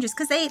so dangerous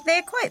because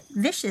they're quite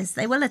vicious.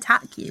 They will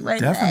attack you,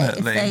 won't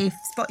Definitely. they? If they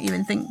spot you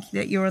and think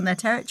that you're on their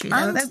territory,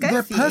 And they'll go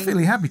they're for you.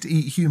 perfectly happy to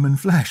eat human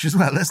flesh as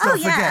well. Let's not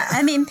forget.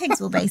 I mean, pigs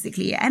will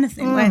basically eat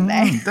anything, won't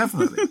they?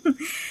 Definitely.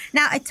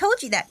 Now, I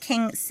told you that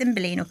King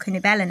Cymbeline or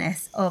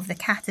Cunobelinus of the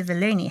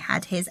Catavaluni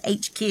had his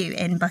HQ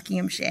in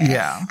Buckinghamshire.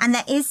 Yeah. And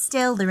there is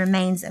still the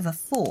remains of a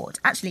fort,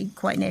 actually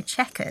quite near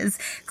Chequers,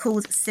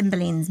 called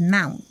Cymbeline's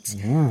mount.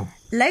 Ooh.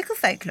 Local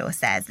folklore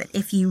says that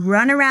if you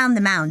run around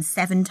the mound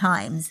 7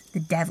 times, the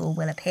devil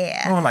will appear.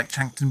 Oh, like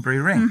Chanctonbury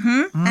Ring.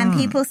 Mm-hmm. And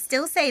people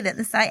still say that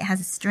the site has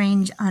a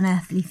strange,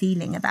 unearthly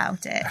feeling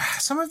about it.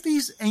 Some of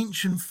these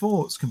ancient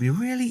forts can be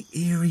really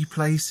eerie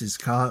places,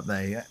 can't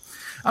they?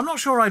 I'm not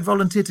sure I'd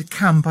volunteer to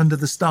camp under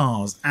the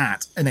stars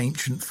at an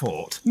ancient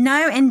fort.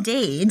 No,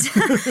 indeed.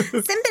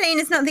 Cymbeline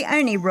is not the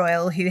only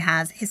royal who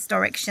has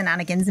historic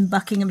shenanigans in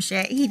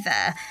Buckinghamshire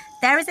either.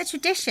 There is a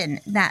tradition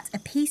that a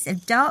piece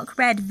of dark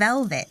red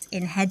velvet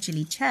in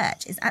Hedgeley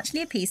Church is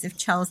actually a piece of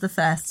Charles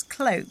I's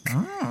cloak.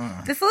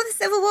 Before the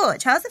Civil War,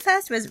 Charles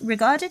I was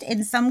regarded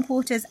in some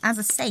quarters as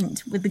a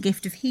saint with the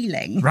gift of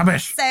healing.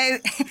 Rubbish. So,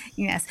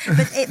 yes,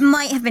 but it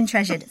might have been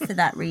treasured for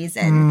that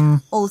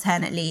reason.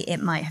 Alternately,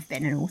 it might have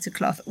been an altar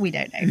cloth. We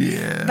don't know.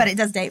 Yeah. But it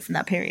does date from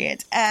that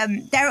period.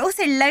 There are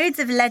also loads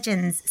of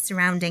legends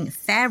surrounding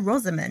Fair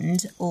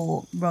Rosamond,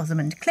 or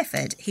Rosamond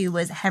Clifford, who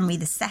was Henry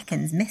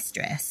II's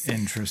mistress.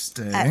 Interesting.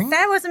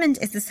 Fair Rosamond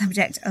is the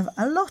subject of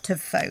a lot of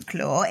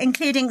folklore,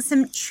 including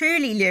some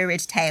truly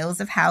lurid tales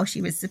of how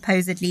she was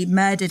supposedly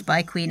murdered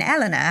by Queen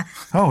Eleanor.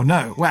 Oh,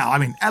 no. Well, I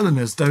mean,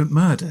 Eleanors don't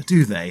murder,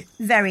 do they?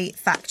 Very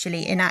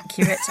factually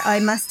inaccurate, I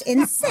must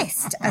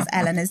insist, as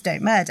Eleanors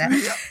don't murder.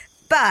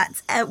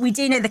 But we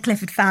do know the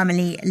Clifford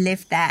family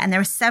lived there, and there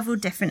are several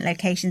different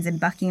locations in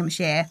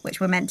Buckinghamshire which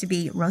were meant to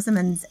be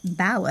Rosamond's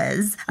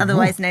bowers,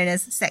 otherwise known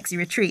as sexy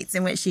retreats,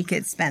 in which she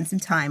could spend some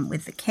time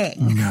with the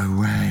king. No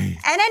way.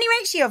 At any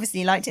rate, she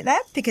obviously liked it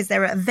there, because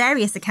there are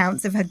various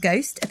accounts of her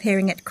ghost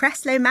appearing at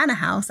Creslow Manor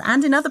House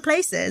and in other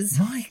places.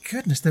 My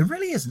goodness, there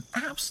really is an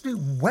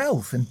absolute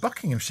wealth in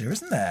Buckinghamshire,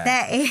 isn't there?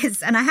 There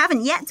is, and I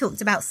haven't yet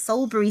talked about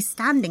Salisbury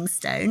Standing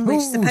Stone, which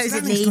Ooh,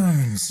 supposedly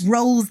standing stones.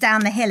 rolls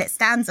down the hill it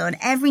stands on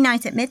every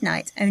night at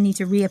midnight, only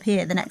to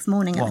reappear the next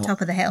morning at the top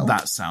of the hill.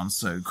 That sounds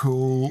so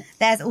cool.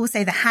 There's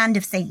also the Hand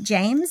of St.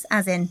 James,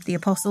 as in the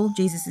Apostle,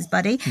 Jesus'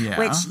 buddy,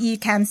 which you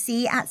can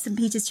see at St.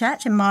 Peter's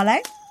Church in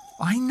Marlow.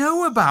 I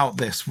know about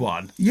this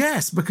one.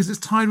 Yes, because it's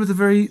tied with a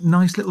very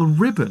nice little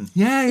ribbon.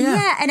 Yeah.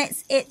 Yeah, and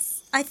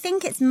it's I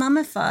think it's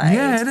mummified.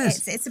 Yeah, it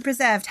is. It's a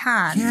preserved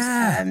hand.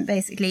 Yeah.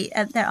 Basically,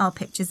 there are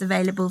pictures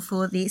available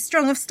for the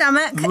strong of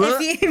stomach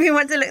if you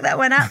want to look that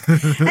one up.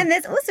 And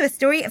there's also a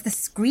story of the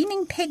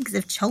screaming pigs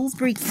of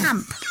Cholesbury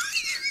Camp.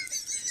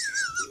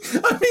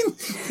 I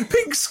mean,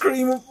 pigs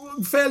scream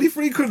fairly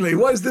frequently.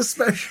 Why is this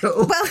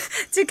special? Well,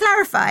 to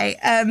clarify,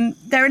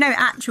 there are no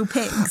actual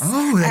pigs.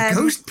 Oh, they're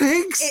ghost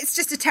pigs? It's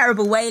just a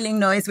terrible wailing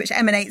noise which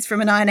emanates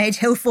from an Iron Age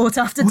hill fort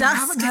after dusk. I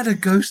haven't had a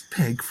ghost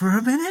pig for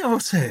a minute or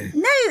two.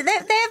 No,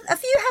 a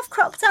few have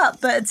cropped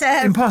up, but...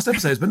 in past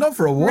episodes, but not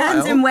for a while.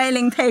 Random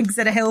wailing pigs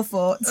at a hill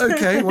fort.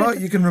 Okay, well,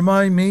 you can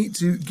remind me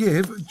to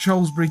give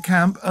Cholesbury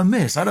Camp a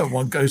miss. I don't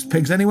want ghost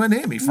pigs anywhere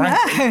near me,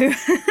 frankly. No.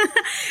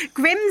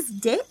 Grimm's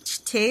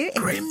Ditch, too.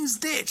 Grimm's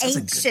Ditch, that's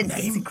ancient, a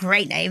good name. It's a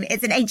great name.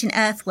 It's an ancient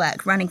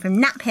earthwork running from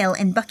Knapp Hill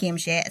in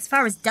Buckinghamshire as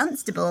far as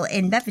Dunstable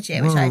in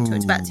Bedfordshire, which I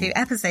talked about 2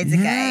 episodes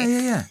ago.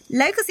 Yeah.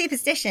 Local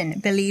superstition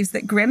believes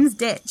that Grimm's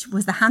Ditch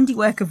was the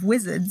handiwork of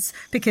wizards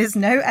because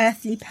no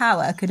earthly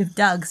power could have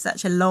dug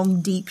such a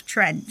long, deep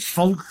trench.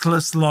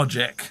 Faultless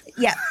logic.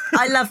 Yeah,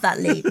 I love that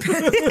leap.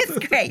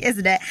 It's great,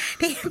 isn't it?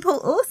 People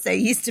also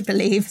used to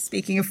believe,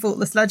 speaking of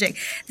faultless logic,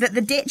 that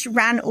the ditch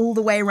ran all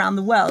the way around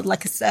the world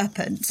like a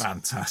serpent.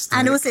 Fantastic.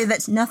 And also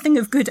that nothing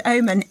of good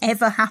omen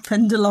ever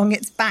happened along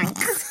its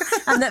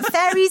banks, and that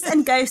fairies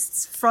and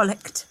ghosts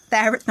frolicked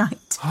there at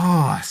night.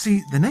 Oh,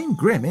 see, the name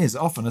Grim is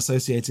often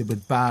associated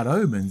with bad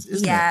omens,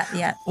 isn't it?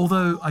 Yeah.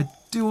 Although I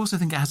do also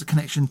think it has a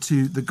connection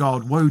to the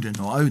god Woden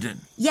or Odin.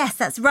 Yes,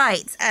 that's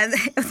right.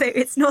 Although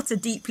it's not a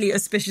deeply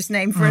auspicious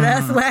name for an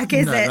earthwork,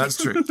 is it? No, that's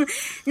true.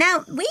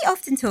 Now, we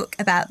often talk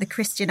about the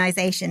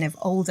Christianization of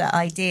older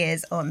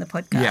ideas on the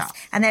podcast. Yeah.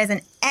 And there's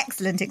an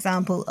excellent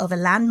example of a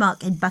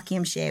landmark in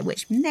Buckinghamshire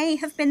which may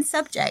have been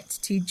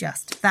subject to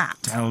just that.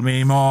 Tell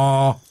me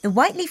more. The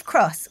Whiteleaf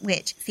Cross,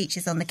 which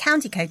features on the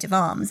county coat of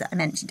arms that I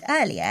mentioned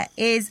earlier,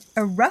 is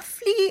a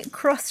roughly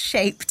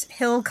cross-shaped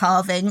hill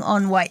carving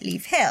on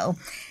Whiteleaf Hill.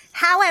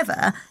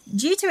 However,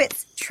 due to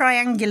its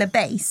triangular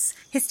base,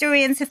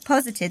 historians have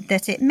posited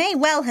that it may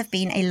well have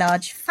been a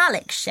large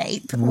phallic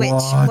shape, which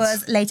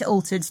was later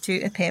altered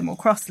to appear more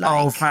cross-like.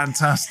 Oh,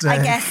 fantastic.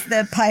 I guess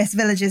the pious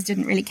villagers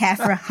didn't really care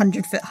for a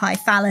 100-foot-high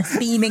phallus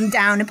beaming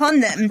down upon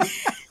them.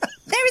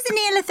 There is a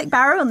Neolithic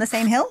barrow on the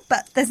same hill,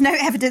 but there's no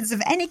evidence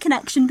of any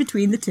connection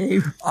between the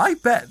two. I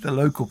bet the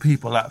local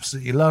people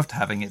absolutely loved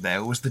having it there.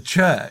 It was the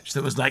church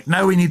that was like,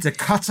 no, we need to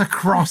cut a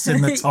cross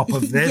in the top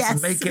of this and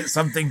make it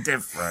something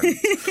different.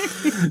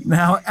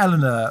 Now,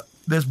 Eleanor,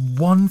 there's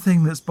one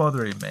thing that's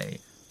bothering me.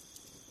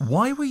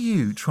 Why were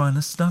you trying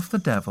to stuff the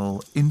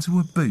devil into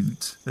a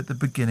boot at the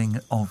beginning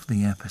of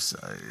the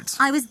episode?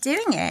 I was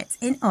doing it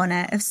in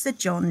honour of Sir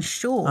John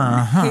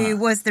Shorn, who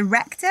was the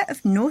rector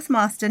of North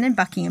Marston in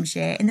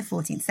Buckinghamshire in the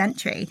 14th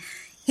century.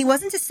 He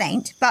wasn't a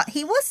saint, but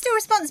he was still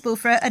responsible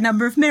for a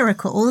number of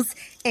miracles,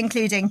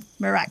 including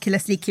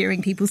miraculously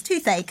curing people's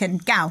toothache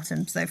and gout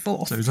and so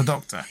forth. So he was a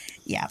doctor.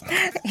 Yeah.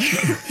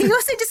 He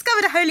also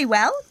discovered a holy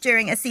well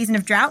during a season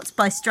of drought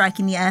by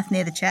striking the earth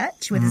near the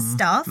church with his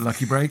staff.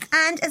 Lucky break.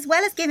 And as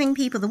well as giving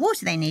people the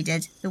water they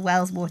needed, the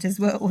well's waters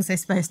were also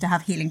supposed to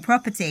have healing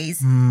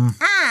properties.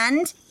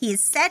 And he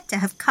is said to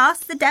have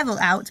cast the devil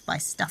out by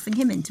stuffing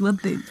him into a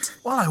boot.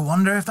 Well, I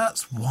wonder if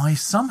that's why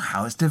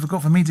somehow it's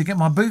difficult for me to get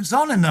my boots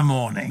on in the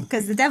morning.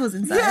 Because the devil's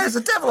inside. Yeah, there's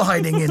a devil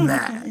hiding in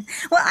there.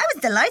 Well, I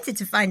was delighted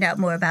to find out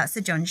more about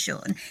Sir John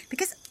Shorn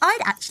because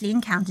I'd actually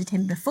encountered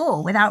him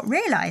before without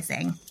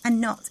realising, and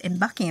not in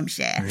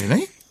Buckinghamshire.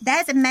 Really?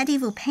 There's a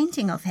medieval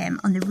painting of him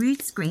on the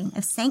rood screen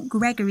of St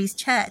Gregory's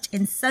Church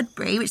in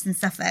Sudbury, which is in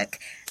Suffolk.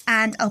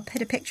 And I'll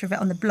put a picture of it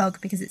on the blog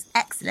because it's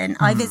excellent.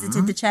 I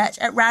visited the church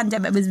at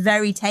random and was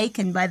very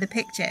taken by the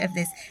picture of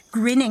this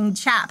grinning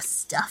chap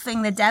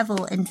stuffing the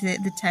devil into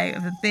the toe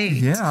of a boot.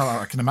 Yeah,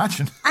 I can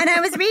imagine. And I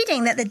was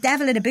reading that the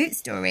devil in a boot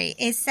story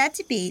is said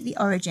to be the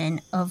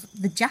origin of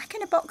the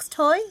Jack-in-a-Box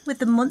toy with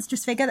the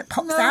monstrous figure that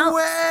pops out. No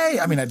way!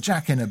 I mean, a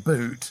Jack in a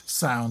boot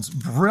sounds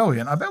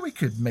brilliant. I bet we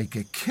could make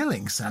a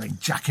killing selling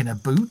Jack in a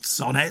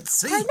boots on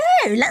Etsy. I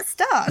know, let's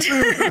start.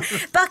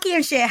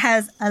 Buckinghamshire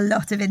has a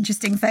lot of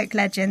interesting folk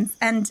legends,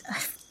 and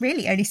I've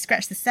really only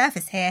scratched the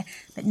surface here.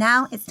 But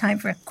now it's time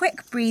for a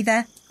quick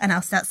breather, and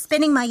I'll start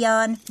spinning my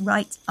yarn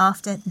right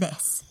after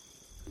this.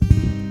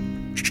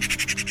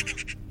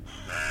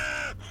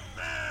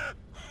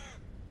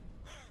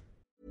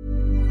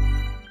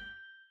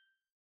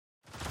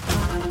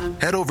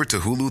 Head over to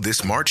Hulu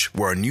this March,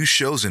 where our new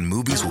shows and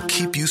movies will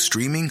keep you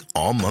streaming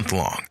all month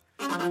long.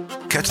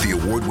 Catch the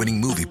award-winning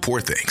movie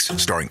Poor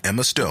Things, starring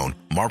Emma Stone,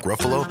 Mark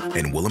Ruffalo,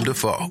 and Willem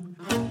Dafoe.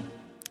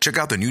 Check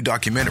out the new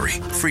documentary,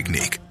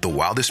 Freaknik, The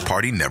Wildest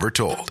Party Never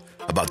Told,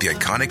 about the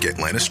iconic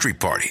Atlanta Street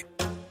Party.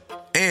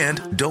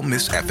 And don't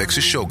miss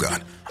FX's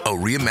Shogun, a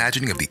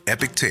reimagining of the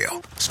epic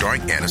tale,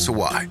 starring Anna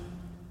Sawai.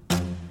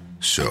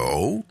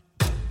 So,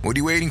 what are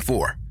you waiting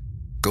for?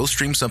 Go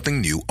stream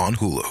something new on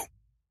Hulu.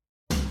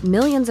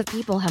 Millions of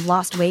people have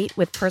lost weight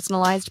with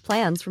personalized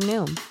plans from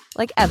Noom.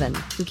 Like Evan,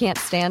 who can't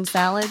stand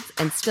salads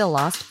and still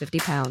lost 50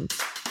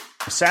 pounds.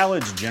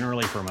 Salads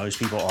generally for most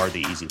people are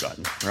the easy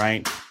button,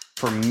 right?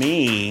 For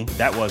me,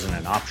 that wasn't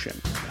an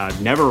option. I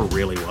never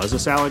really was a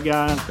salad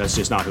guy. That's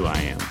just not who I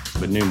am.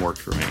 But Noom worked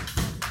for me.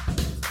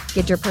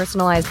 Get your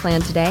personalized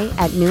plan today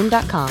at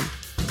Noom.com.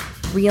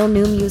 Real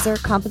Noom user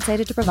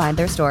compensated to provide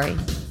their story.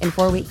 In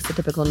 4 weeks, the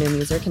typical Noom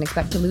user can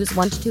expect to lose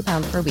 1 to 2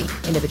 pounds per week.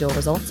 Individual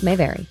results may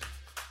vary.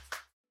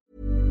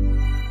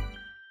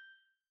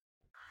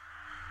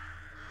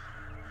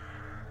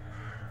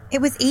 It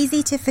was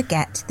easy to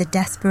forget the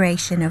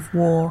desperation of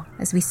war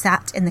as we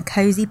sat in the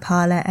cosy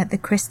parlour at the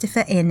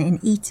Christopher Inn in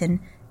Eton,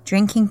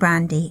 drinking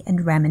brandy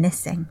and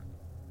reminiscing.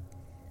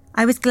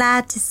 I was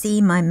glad to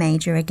see my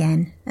Major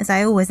again, as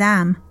I always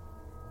am.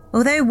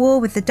 Although war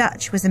with the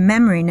Dutch was a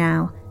memory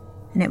now,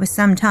 and it was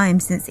some time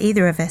since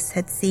either of us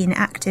had seen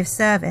active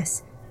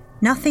service,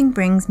 nothing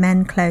brings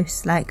men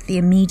close like the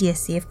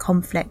immediacy of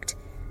conflict,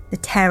 the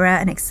terror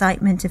and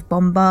excitement of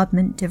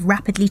bombardment, of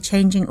rapidly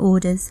changing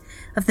orders,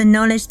 of the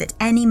knowledge that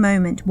any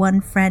moment one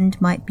friend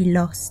might be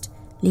lost,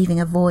 leaving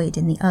a void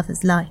in the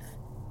other's life.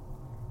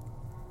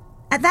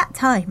 At that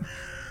time,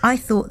 I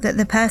thought that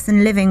the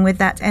person living with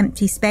that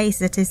empty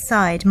space at his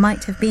side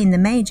might have been the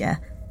Major,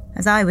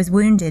 as I was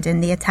wounded in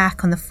the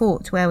attack on the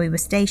fort where we were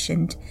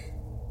stationed,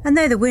 and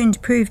though the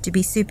wound proved to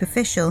be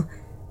superficial,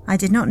 I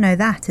did not know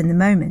that in the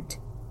moment.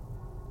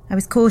 I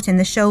was caught in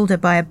the shoulder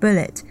by a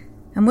bullet,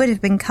 and would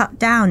have been cut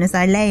down as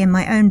I lay in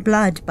my own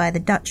blood by the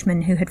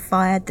Dutchman who had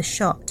fired the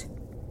shot.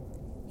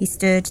 He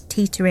stood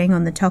teetering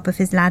on the top of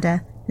his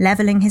ladder,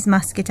 levelling his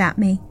musket at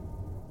me,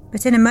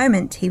 but in a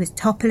moment he was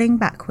toppling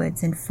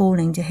backwards and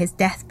falling to his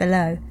death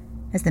below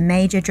as the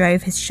Major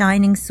drove his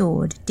shining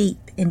sword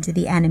deep into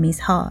the enemy's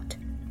heart.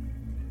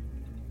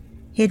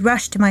 He had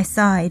rushed to my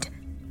side,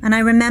 and I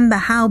remember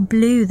how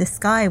blue the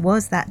sky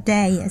was that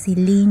day as he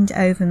leaned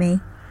over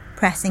me,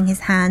 pressing his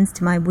hands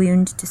to my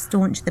wound to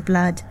staunch the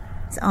blood,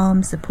 his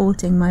arm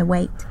supporting my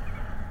weight.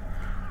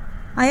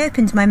 I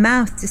opened my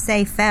mouth to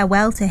say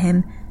farewell to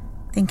him,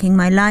 thinking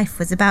my life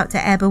was about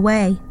to ebb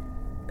away,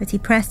 but he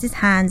pressed his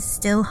hands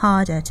still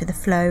harder to the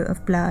flow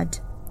of blood.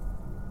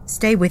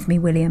 "Stay with me,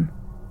 William.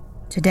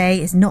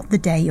 Today is not the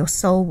day your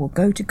soul will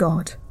go to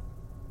God."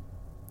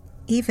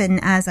 Even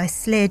as I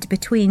slid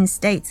between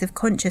states of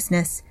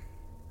consciousness,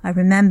 I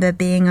remember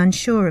being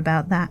unsure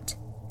about that.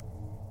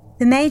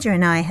 The Major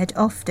and I had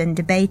often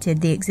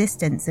debated the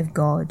existence of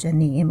God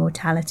and the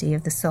immortality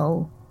of the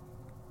soul.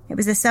 It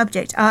was a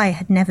subject I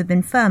had never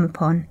been firm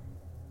upon,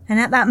 and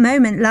at that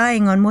moment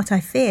lying on what I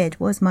feared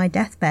was my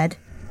deathbed,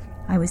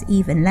 I was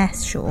even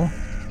less sure.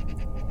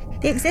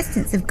 The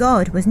existence of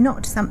God was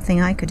not something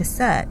I could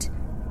assert,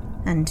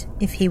 and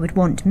if he would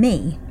want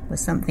me, was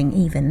something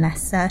even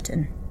less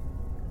certain.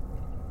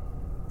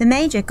 The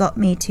Major got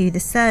me to the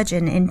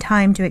surgeon in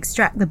time to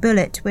extract the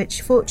bullet,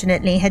 which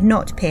fortunately had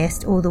not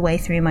pierced all the way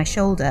through my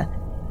shoulder,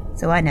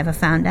 so I never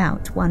found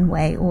out one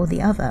way or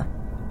the other.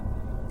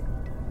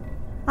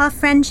 Our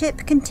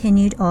friendship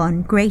continued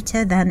on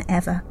greater than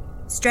ever,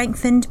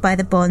 strengthened by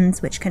the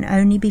bonds which can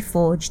only be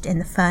forged in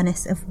the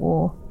furnace of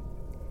war.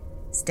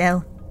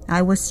 Still,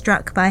 I was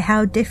struck by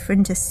how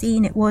different a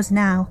scene it was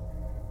now,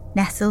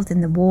 nestled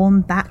in the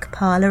warm back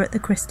parlour at the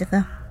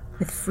Christopher,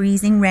 with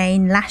freezing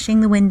rain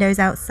lashing the windows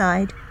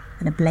outside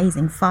and a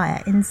blazing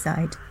fire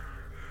inside.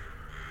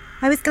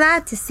 I was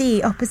glad to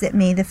see opposite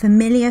me the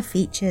familiar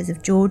features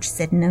of George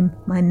Sydenham,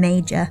 my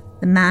major,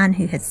 the man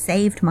who had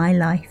saved my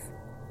life.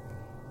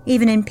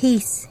 Even in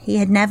peace, he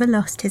had never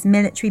lost his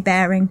military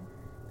bearing,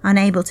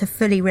 unable to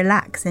fully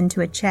relax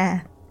into a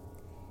chair.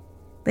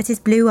 But his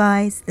blue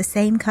eyes, the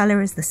same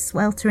colour as the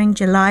sweltering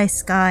July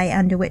sky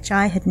under which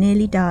I had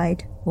nearly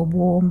died, were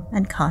warm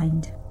and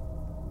kind.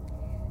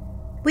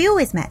 We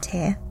always met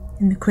here,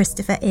 in the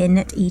Christopher Inn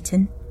at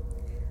Eton.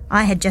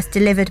 I had just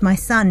delivered my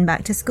son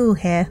back to school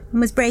here and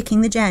was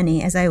breaking the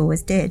journey as I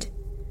always did.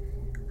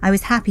 I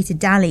was happy to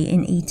dally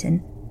in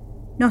Eton,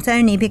 not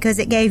only because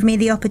it gave me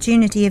the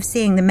opportunity of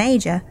seeing the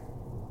Major,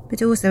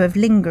 but also of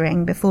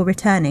lingering before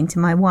returning to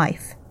my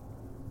wife.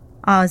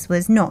 Ours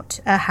was not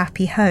a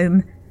happy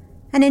home,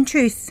 and in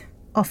truth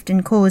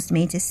often caused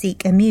me to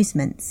seek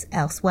amusements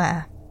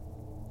elsewhere.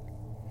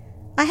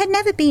 I had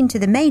never been to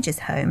the Major's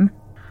home,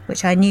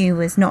 which I knew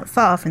was not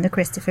far from the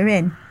Christopher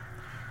Inn.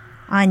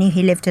 I knew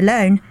he lived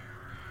alone,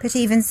 but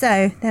even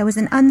so, there was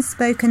an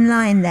unspoken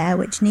line there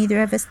which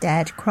neither of us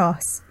dared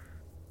cross.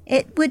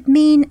 It would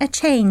mean a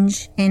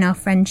change in our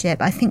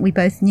friendship, I think we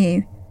both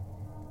knew,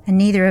 and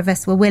neither of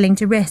us were willing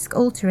to risk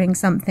altering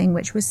something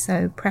which was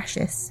so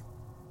precious.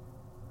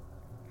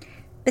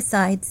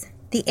 Besides,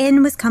 the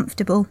inn was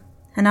comfortable,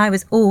 and I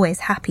was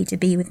always happy to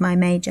be with my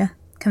Major,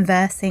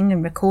 conversing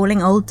and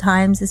recalling old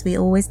times as we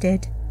always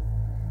did.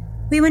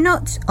 We were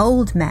not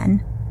old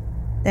men,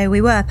 though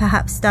we were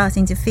perhaps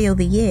starting to feel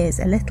the years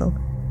a little.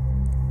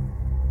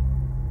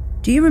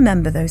 Do you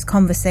remember those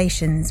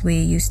conversations we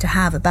used to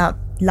have about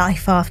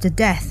life after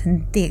death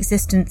and the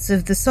existence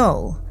of the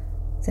soul?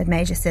 Said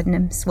Major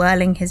Sydenham,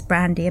 swirling his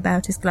brandy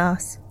about his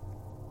glass.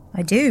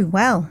 I do,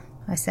 well,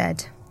 I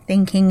said,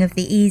 thinking of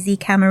the easy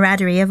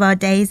camaraderie of our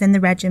days in the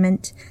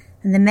regiment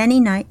and the many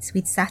nights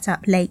we'd sat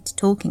up late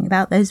talking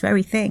about those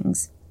very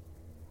things.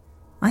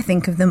 I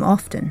think of them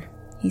often,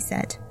 he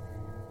said,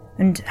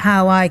 and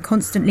how I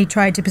constantly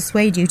tried to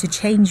persuade you to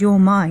change your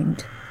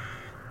mind.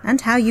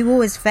 And how you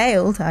always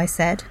failed, I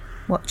said,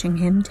 watching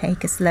him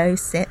take a slow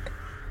sip.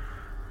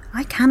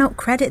 I cannot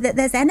credit that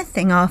there's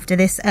anything after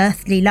this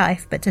earthly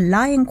life but to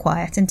lie in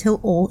quiet until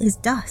all is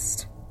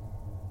dust.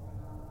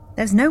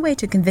 There's no way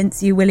to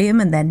convince you, William,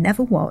 and there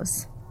never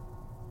was.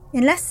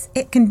 Unless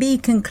it can be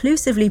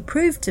conclusively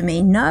proved to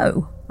me,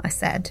 no, I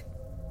said.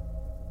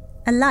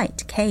 A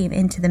light came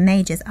into the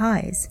Major's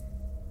eyes.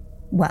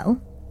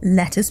 Well,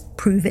 let us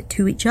prove it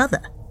to each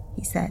other,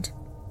 he said.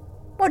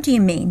 What do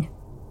you mean?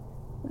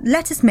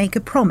 Let us make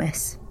a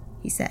promise,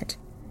 he said.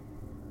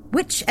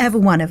 Whichever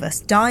one of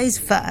us dies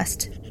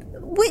first,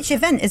 which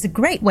event is a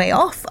great way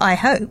off, I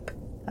hope,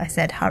 I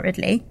said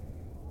hurriedly,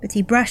 but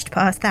he brushed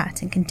past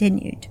that and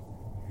continued.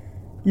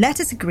 Let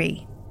us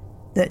agree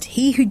that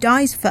he who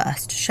dies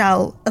first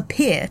shall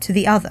appear to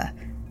the other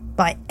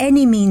by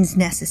any means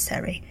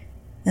necessary,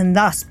 and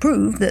thus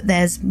prove that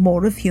there's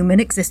more of human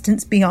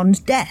existence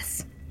beyond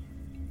death.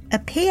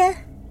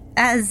 Appear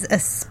as a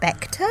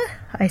spectre?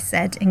 I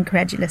said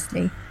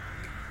incredulously.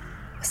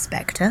 A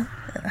spectre,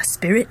 a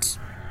spirit,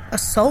 a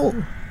soul,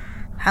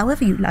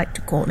 however you like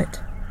to call it.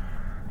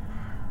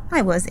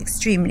 I was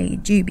extremely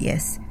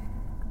dubious.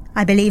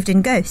 I believed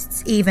in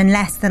ghosts even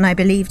less than I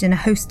believed in a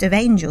host of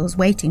angels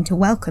waiting to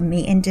welcome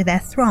me into their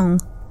throng.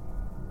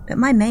 But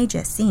my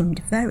Major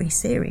seemed very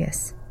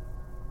serious.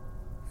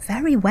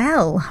 Very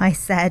well, I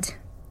said,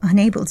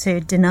 unable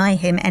to deny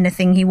him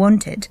anything he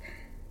wanted.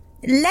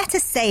 Let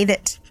us say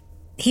that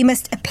he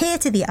must appear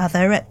to the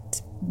other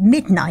at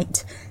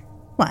midnight.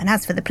 Well, and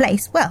as for the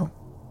place, well,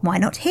 why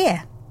not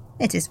here?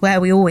 It is where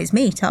we always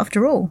meet,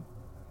 after all.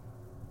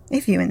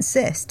 If you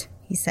insist,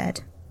 he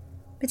said.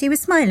 But he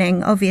was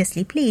smiling,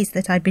 obviously pleased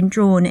that I'd been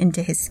drawn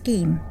into his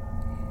scheme.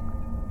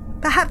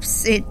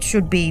 Perhaps it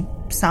should be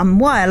some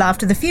while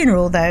after the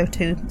funeral, though,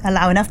 to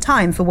allow enough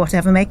time for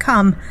whatever may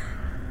come.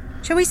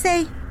 Shall we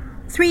say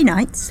 3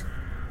 nights?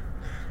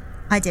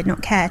 I did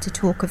not care to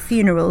talk of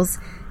funerals,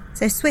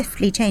 so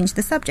swiftly changed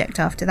the subject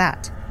after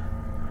that.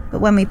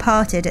 But when we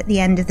parted at the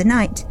end of the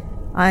night,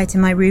 I to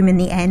my room in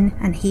the inn,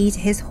 and he to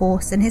his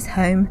horse and his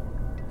home,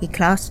 he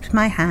clasped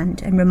my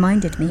hand and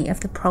reminded me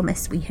of the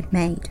promise we had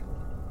made.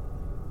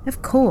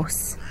 Of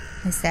course,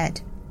 I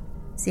said,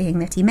 seeing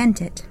that he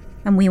meant it,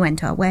 and we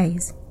went our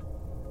ways.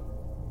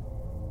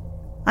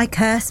 I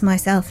curse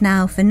myself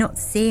now for not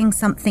seeing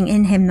something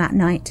in him that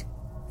night,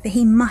 for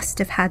he must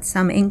have had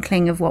some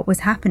inkling of what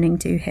was happening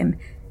to him,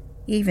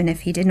 even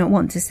if he did not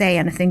want to say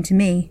anything to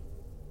me.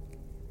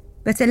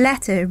 But a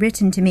letter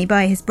written to me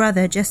by his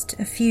brother just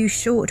a few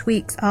short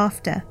weeks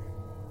after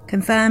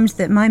confirmed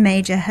that my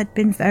Major had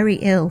been very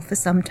ill for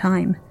some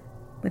time,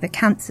 with a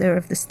cancer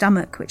of the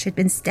stomach which had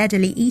been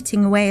steadily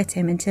eating away at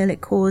him until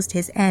it caused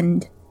his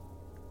end.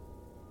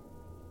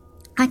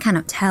 I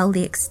cannot tell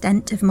the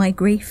extent of my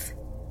grief.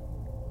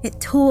 It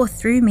tore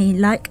through me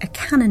like a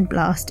cannon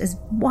blast as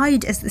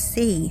wide as the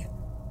sea.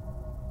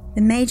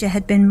 The Major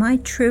had been my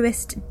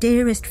truest,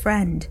 dearest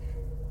friend,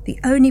 the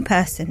only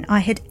person I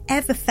had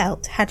ever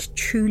felt had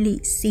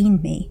truly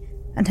seen me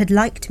and had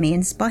liked me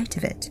in spite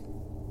of it.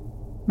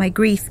 My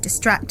grief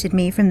distracted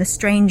me from the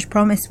strange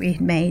promise we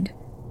had made,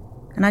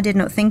 and I did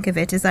not think of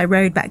it as I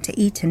rode back to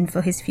Eton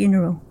for his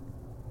funeral.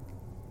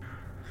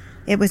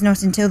 It was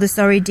not until the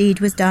sorry deed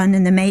was done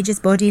and the Major's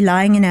body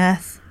lying in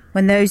earth,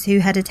 when those who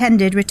had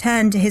attended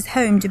returned to his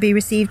home to be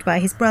received by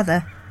his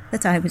brother,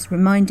 that I was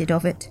reminded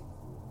of it.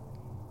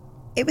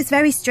 It was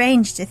very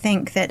strange to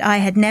think that I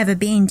had never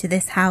been to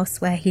this house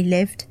where he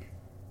lived,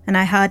 and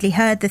I hardly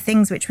heard the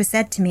things which were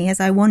said to me as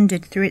I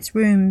wandered through its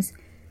rooms,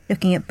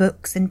 looking at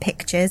books and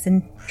pictures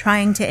and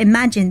trying to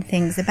imagine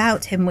things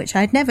about him which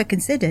I had never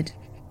considered.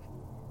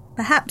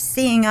 Perhaps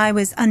seeing I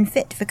was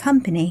unfit for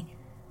company,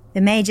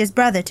 the Major's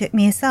brother took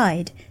me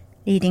aside,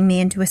 leading me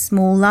into a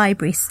small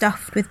library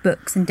stuffed with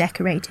books and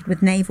decorated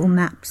with naval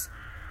maps.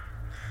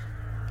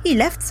 "He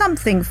left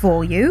something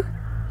for you,"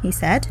 he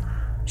said,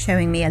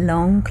 showing me a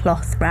long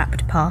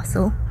cloth-wrapped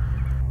parcel.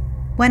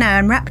 When I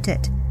unwrapped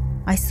it,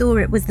 I saw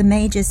it was the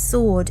Major's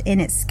sword in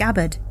its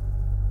scabbard.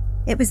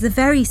 It was the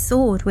very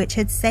sword which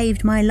had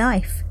saved my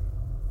life,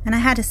 and I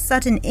had a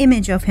sudden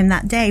image of him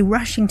that day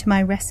rushing to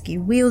my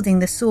rescue, wielding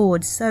the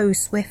sword so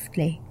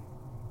swiftly.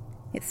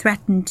 It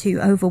threatened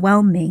to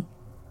overwhelm me,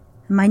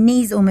 and my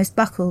knees almost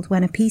buckled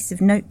when a piece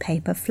of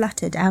notepaper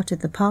fluttered out of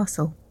the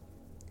parcel.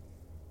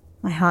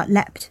 My heart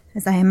leapt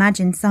as I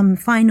imagined some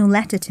final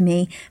letter to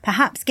me,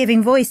 perhaps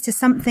giving voice to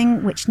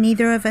something which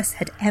neither of us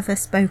had ever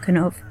spoken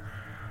of.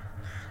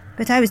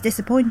 But I was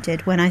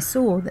disappointed when I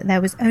saw that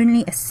there was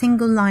only a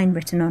single line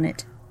written on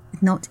it,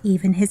 with not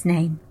even his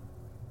name.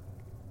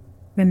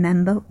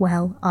 "Remember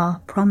well our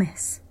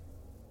promise."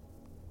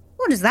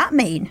 "What does that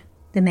mean?"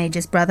 the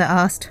Major's brother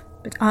asked,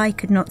 but I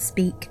could not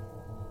speak.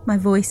 My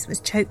voice was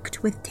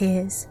choked with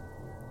tears.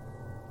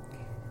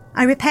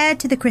 I repaired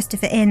to the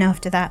Christopher Inn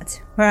after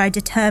that, where I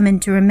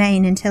determined to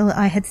remain until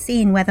I had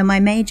seen whether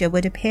my Major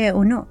would appear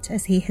or not,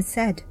 as he had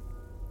said.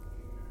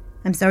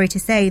 I'm sorry to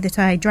say that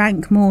I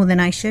drank more than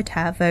I should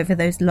have over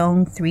those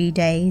long 3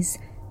 days,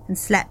 and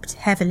slept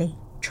heavily,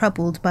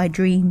 troubled by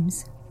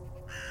dreams.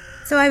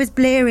 So I was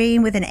bleary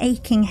with an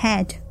aching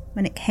head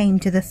when it came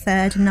to the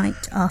 3rd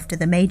night after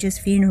the Major's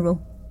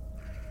funeral.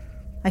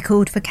 I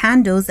called for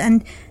candles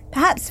and,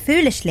 perhaps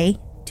foolishly,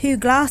 2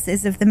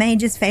 glasses of the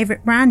Major's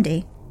favourite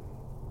brandy,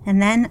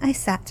 and then I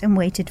sat and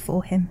waited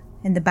for him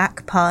in the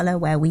back parlour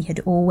where we had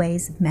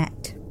always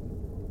met.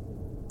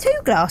 "2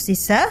 glasses,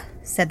 sir,"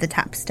 said the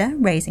tapster,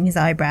 raising his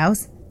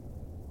eyebrows.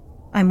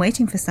 "I'm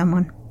waiting for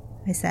someone,"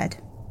 I said.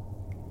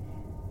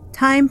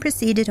 Time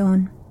proceeded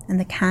on, and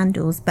the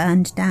candles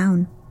burned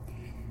down.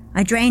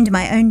 I drained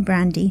my own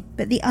brandy,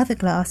 but the other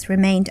glass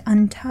remained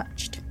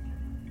untouched.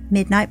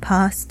 Midnight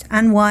passed,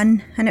 and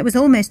 1, and it was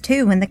almost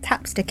 2 when the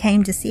tapster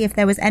came to see if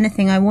there was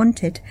anything I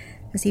wanted,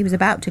 as he was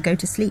about to go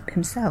to sleep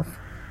himself.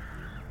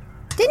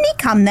 "Didn't he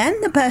come then,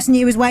 the person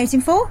you was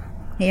waiting for?"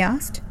 he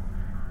asked.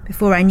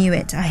 Before I knew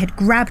it, I had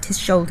grabbed his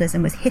shoulders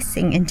and was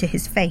hissing into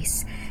his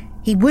face.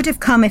 "He would have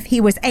come if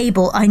he was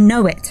able, I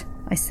know it,"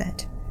 I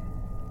said.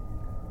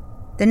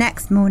 The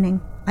next morning,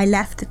 I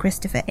left the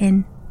Christopher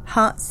Inn,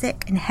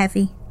 heartsick and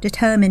heavy,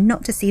 determined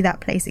not to see that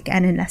place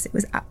again unless it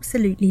was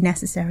absolutely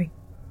necessary.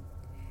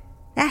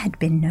 There had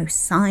been no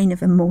sign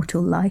of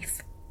immortal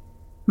life.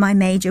 My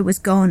Major was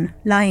gone,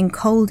 lying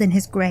cold in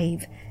his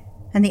grave,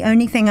 and the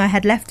only thing I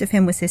had left of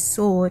him was his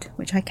sword,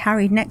 which I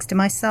carried next to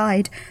my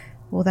side,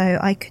 although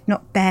I could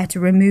not bear to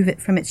remove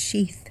it from its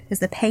sheath, as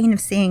the pain of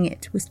seeing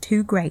it was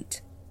too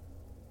great.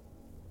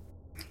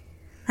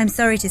 I'm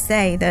sorry to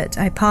say that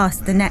I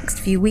passed the next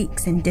few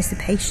weeks in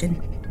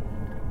dissipation.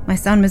 My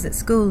son was at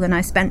school, and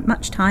I spent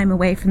much time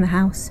away from the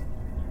house.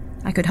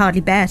 I could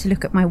hardly bear to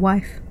look at my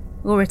wife,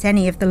 or at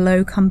any of the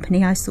low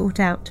company I sought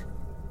out.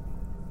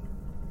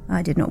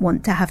 I did not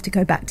want to have to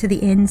go back to the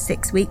inn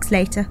 6 weeks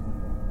later,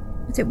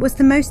 but it was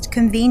the most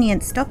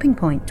convenient stopping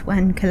point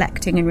when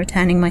collecting and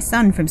returning my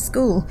son from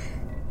school,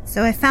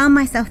 so I found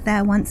myself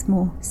there once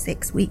more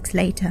 6 weeks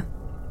later.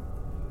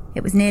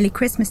 It was nearly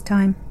Christmas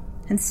time,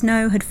 and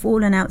snow had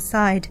fallen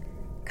outside,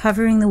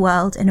 covering the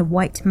world in a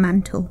white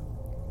mantle.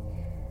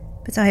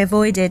 But I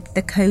avoided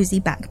the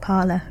cosy back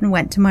parlour and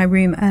went to my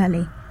room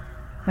early,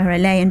 where I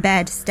lay in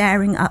bed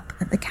staring up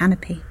at the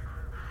canopy.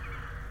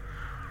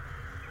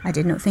 I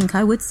did not think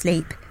I would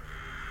sleep,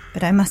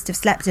 but I must have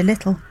slept a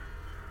little,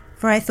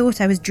 for I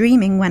thought I was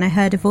dreaming when I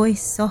heard a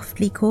voice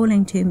softly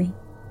calling to me.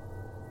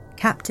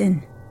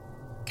 "Captain,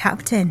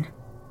 Captain."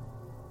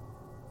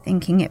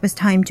 Thinking it was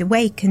time to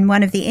wake and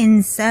one of the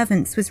inn's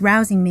servants was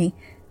rousing me,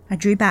 I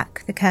drew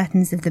back the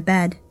curtains of the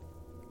bed.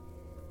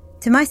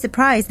 To my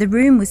surprise, the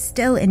room was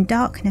still in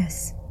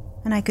darkness,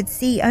 and I could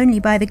see only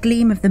by the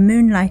gleam of the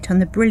moonlight on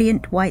the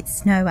brilliant white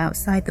snow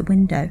outside the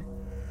window.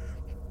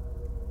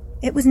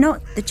 It was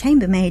not the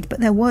chambermaid,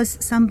 but there was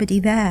somebody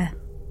there.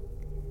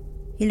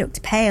 He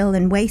looked pale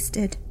and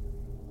wasted,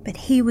 but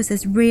he was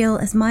as real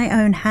as my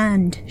own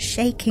hand,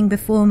 shaking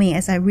before me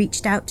as I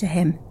reached out to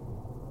him.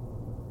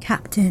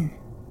 Captain,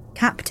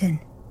 Captain,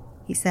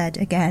 he said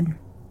again.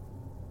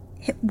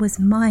 It was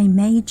my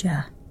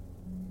Major.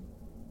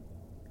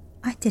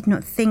 I did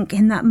not think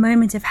in that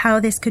moment of how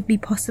this could be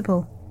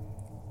possible.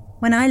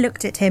 When I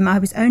looked at him, I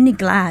was only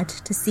glad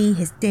to see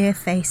his dear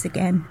face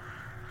again.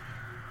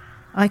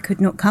 I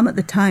could not come at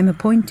the time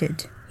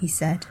appointed, he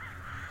said,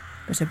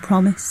 but a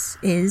promise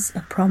is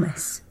a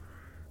promise.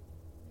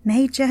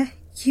 Major,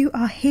 you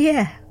are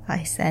here,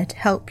 I said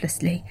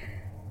helplessly.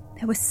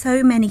 There were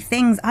so many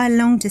things I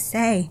longed to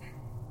say.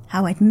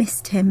 How I'd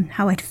missed him,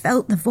 how I'd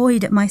felt the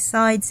void at my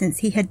side since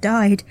he had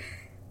died,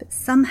 but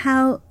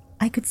somehow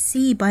I could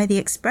see by the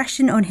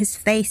expression on his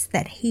face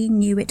that he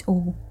knew it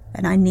all,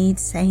 and I need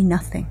say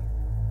nothing.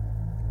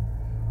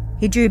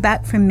 He drew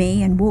back from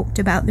me and walked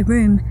about the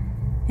room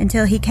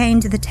until he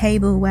came to the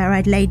table where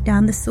I'd laid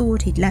down the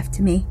sword he'd left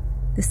to me,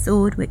 the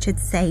sword which had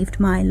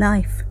saved my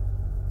life.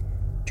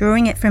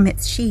 Drawing it from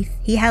its sheath,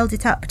 he held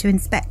it up to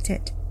inspect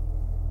it.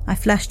 I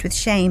flushed with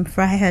shame,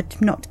 for I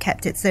had not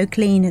kept it so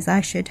clean as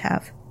I should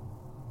have.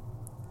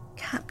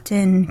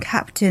 Captain,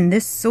 Captain,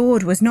 this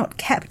sword was not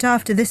kept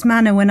after this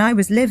manner when I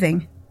was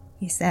living,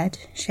 he said,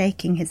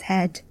 shaking his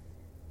head.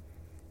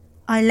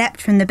 I leapt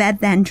from the bed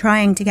then,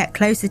 trying to get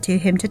closer to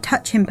him, to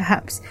touch him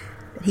perhaps,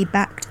 but he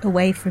backed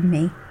away from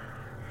me.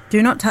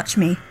 Do not touch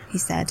me, he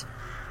said.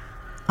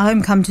 I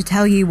am come to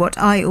tell you what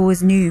I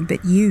always knew,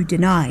 but you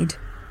denied.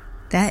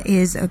 There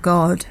is a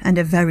God, and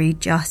a very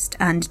just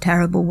and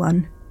terrible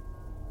one.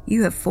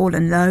 You have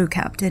fallen low,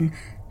 Captain,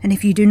 and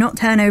if you do not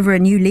turn over a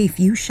new leaf,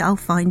 you shall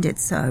find it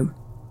so.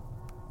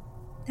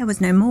 There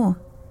was no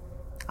more.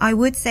 I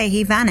would say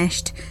he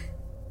vanished,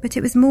 but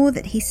it was more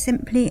that he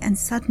simply and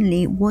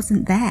suddenly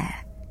wasn't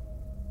there.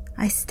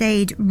 I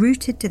stayed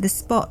rooted to the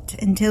spot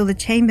until the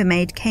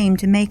chambermaid came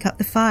to make up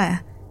the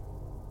fire.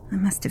 I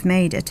must have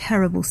made a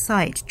terrible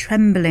sight,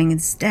 trembling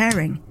and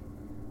staring.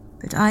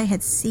 But I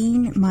had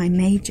seen my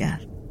Major.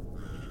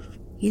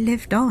 He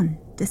lived on,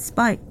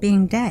 despite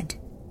being dead.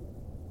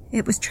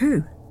 It was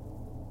true.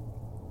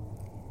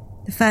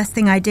 The first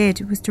thing I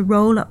did was to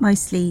roll up my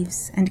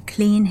sleeves and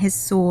clean his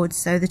sword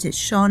so that it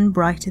shone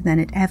brighter than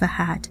it ever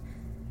had,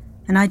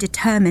 and I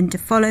determined to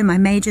follow my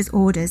Major's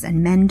orders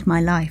and mend my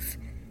life.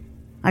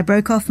 I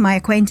broke off my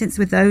acquaintance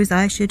with those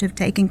I should have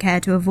taken care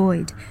to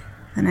avoid,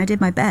 and I did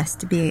my best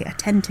to be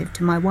attentive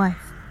to my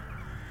wife.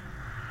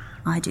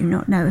 I do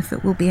not know if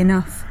it will be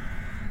enough,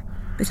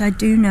 but I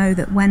do know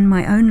that when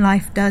my own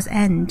life does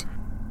end,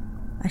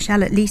 I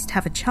shall at least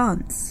have a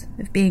chance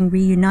of being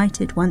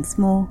reunited once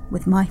more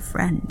with my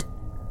friend.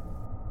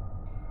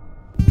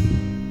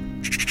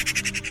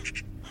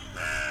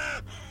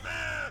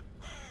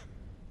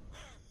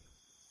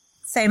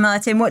 So,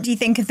 Martin, what do you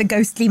think of the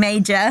ghostly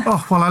Major?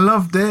 Oh, well, I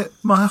loved it.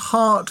 My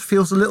heart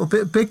feels a little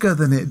bit bigger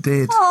than it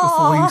did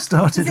before you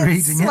started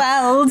reading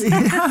swelled. it.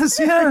 Yes,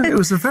 yeah. It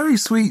was a very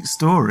sweet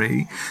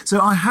story. So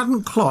I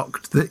hadn't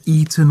clocked that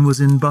Eton was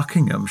in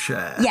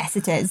Buckinghamshire. Yes,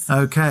 it is.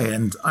 Okay,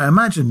 and I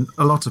imagine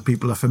a lot of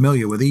people are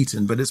familiar with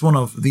Eton, but it's one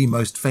of the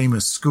most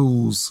famous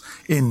schools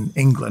in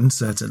England,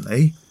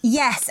 certainly.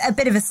 Yes, a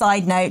bit of a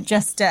side note,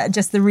 just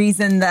the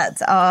reason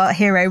that our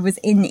hero was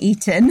in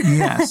Eton.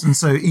 Yes, and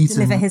so Eton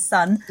deliver his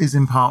son is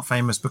in part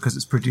famous because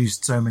it's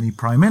produced so many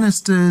prime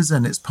ministers,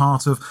 and it's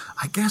part of,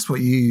 I guess, what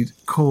you'd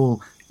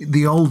call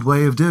the old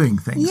way of doing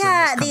things.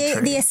 Yeah, in this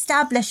country. the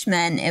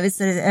establishment. It was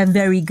sort of a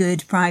very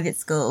good private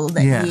school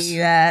that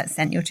you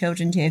sent your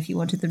children to if you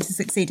wanted them to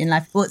succeed in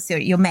life. What's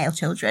your male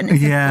children?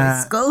 It's a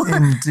boys' school.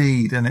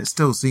 Indeed, and it's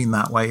still seen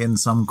that way in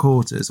some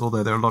quarters,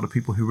 although there are a lot of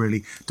people who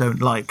really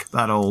don't like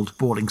that old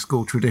boarding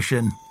school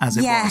tradition as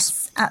it was.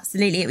 Yes,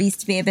 absolutely. It used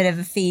to be a bit of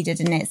a feeder,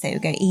 didn't it? So it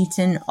would go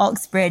Eton,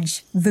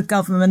 Oxbridge, the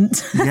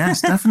government.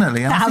 Yes,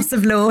 definitely. The House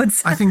of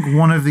Lords. I think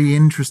one of the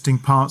interesting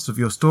parts of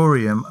your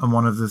story, and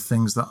one of the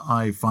things that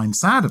I find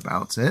sad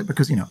about it,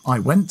 because, you know, I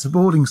went to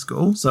boarding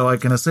school, so I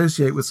can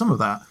associate with some of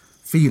that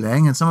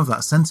feeling and some of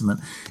that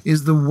sentiment,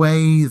 is the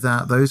way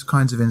that those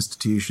kinds of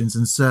institutions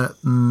and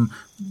certain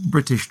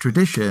British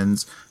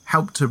traditions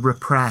help to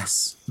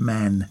repress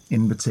men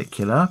in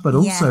particular, but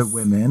also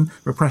women,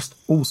 repressed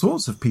all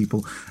sorts of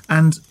people,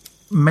 and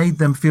made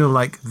them feel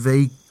like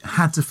they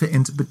had to fit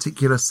into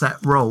particular set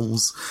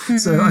roles. Mm-hmm.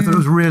 So I thought it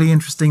was really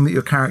interesting that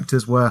your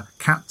characters were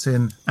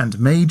Captain and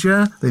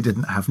Major. They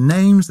didn't have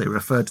names. They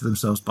referred to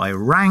themselves by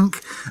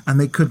rank, and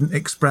they couldn't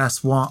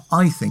express what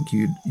I think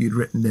you'd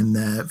written in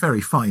there very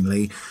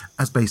finely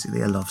as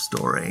basically a love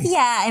story.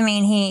 Yeah, I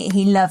mean,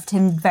 he loved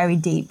him very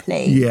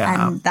deeply.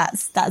 Yeah. And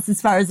that's as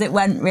far as it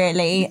went,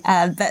 really.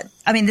 But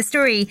I mean, the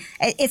story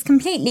is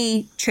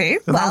completely true.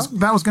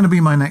 That was going to be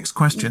my next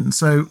question.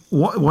 So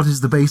what is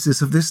the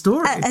basis of this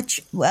story?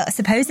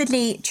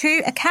 Supposedly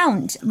true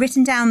account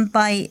written down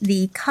by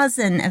the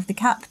cousin of the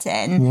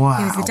captain, wow,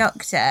 who was a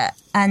doctor.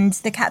 And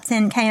the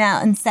captain came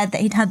out and said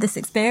that he'd had this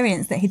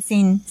experience, that he'd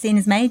seen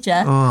his major.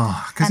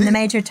 And the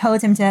major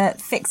told him to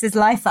fix his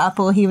life up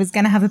or he was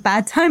going to have a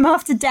bad time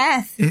after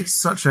death. It's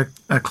such a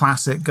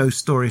classic ghost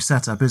story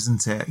setup,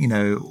 isn't it? You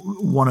know,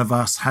 one of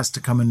us has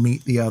to come and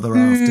meet the other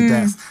after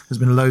death. There's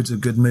been loads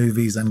of good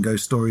movies and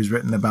ghost stories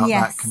written about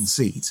that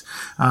conceit.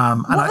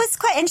 What was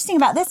quite interesting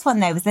about this one,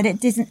 though, was that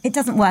it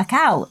doesn't work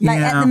out. Like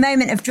at the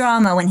moment of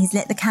drama, when he's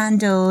lit the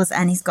candles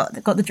and he's got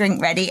the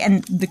drink ready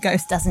and the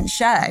ghost doesn't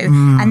show.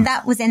 And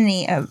that was in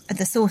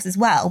the source as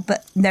well,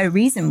 but no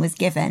reason was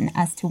given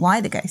as to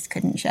why the ghost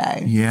couldn't show.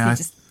 Yeah. He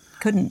just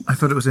couldn't. I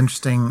thought it was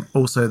interesting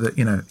also that,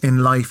 you know,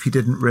 in life he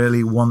didn't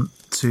really want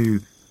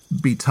to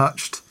be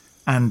touched.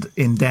 And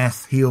in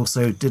death, he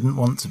also didn't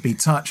want to be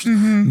touched.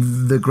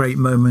 The great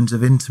moment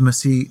of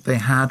intimacy they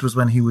had was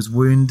when he was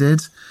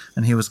wounded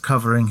and he was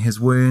covering his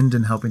wound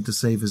and helping to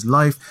save his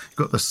life.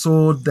 Got the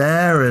sword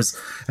there as,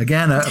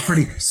 again, a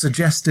pretty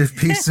suggestive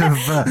piece of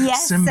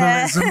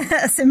symbolism.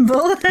 A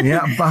symbol.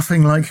 Yeah,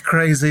 buffing like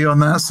crazy on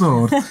that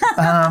sword.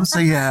 So,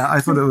 yeah, I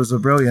thought it was a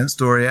brilliant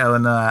story,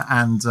 Eleanor,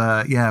 and,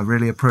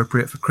 really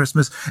appropriate for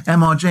Christmas.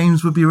 M.R.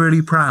 James would be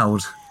really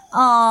proud.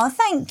 Oh,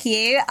 thank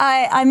you.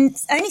 I'm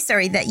only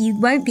sorry that you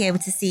won't be able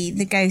to see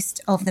the ghost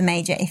of the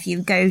Major if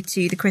you go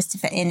to the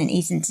Christopher Inn in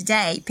Eton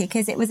today,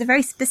 because it was a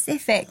very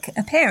specific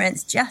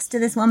appearance just to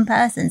this one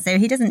person, so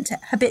he doesn't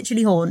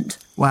habitually haunt.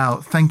 Wow,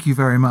 thank you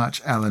very much,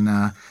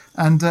 Eleanor.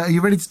 And are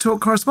you ready to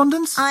talk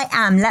correspondence? I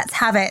am. Let's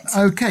have it.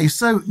 Okay,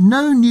 so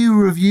no new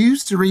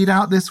reviews to read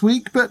out this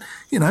week, but,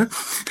 you know,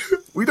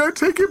 we don't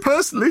take it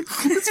personally.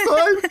 It's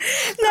fine.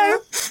 No,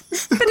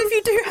 but if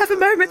you do have a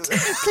moment,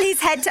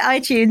 please head to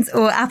iTunes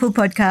or Apple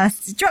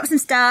Podcasts, drop some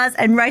stars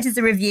and write us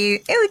a review.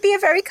 It would be a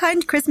very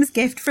kind Christmas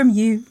gift from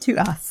you to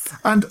us.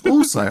 And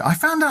also, I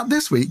found out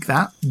this week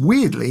that,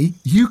 weirdly,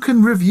 you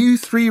can review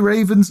Three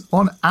Ravens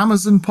on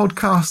Amazon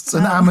Podcasts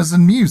and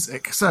Amazon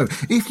Music. So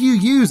if you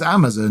use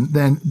Amazon,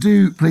 then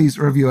do please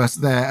review us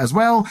there as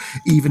well,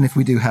 even if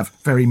we do have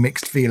very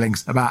mixed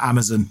feelings about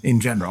Amazon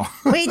in general.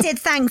 We did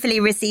thankfully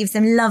receive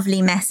some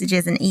lovely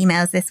messages and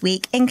emails this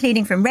week,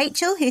 including from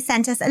Rachel, who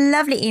sent us a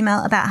lovely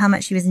email about how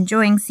much she was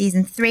enjoying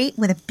season 3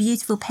 with a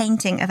beautiful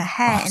painting of a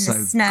hare in the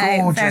snow.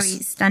 Gorgeous.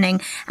 Very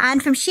stunning.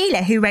 And from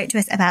Sheila, who wrote to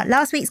us about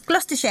last week's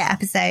Gloucestershire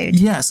episode.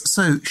 Yes,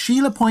 so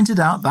Sheila pointed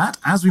out that,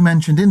 as we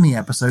mentioned in the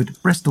episode,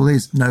 Bristol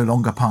is no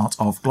longer part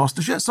of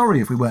Gloucestershire.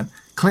 Sorry if we weren't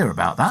clear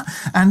about that.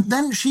 And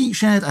then she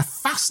shared a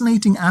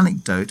fascinating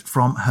anecdote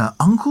from her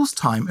uncle's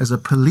time as a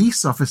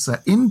police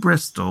officer in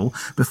Bristol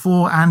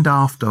before and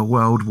after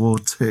World War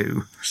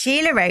II.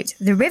 Sheila wrote,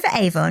 the River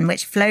Avon,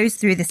 which flows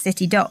through the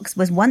city docks,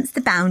 was once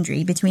the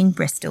boundary between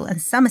Bristol and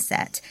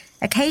Somerset.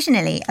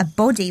 Occasionally, a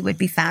body would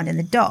be found in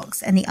the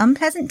docks, and the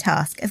unpleasant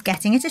task of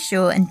getting it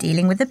ashore and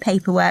dealing with the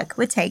paperwork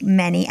would take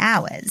many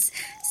hours.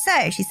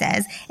 So, she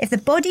says, if the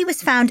body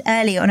was found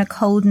early on a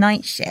cold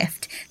night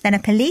shift, then a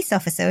police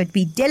officer would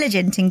be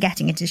diligent in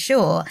getting it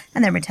ashore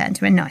and then return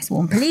to a nice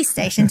warm police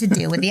station to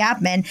deal with the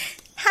admin.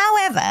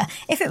 However,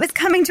 if it was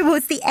coming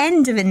towards the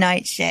end of a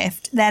night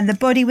shift, then the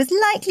body was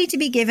likely to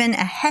be given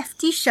a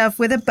hefty shove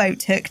with a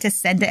boat hook to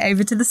send it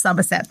over to the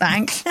Somerset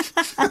bank.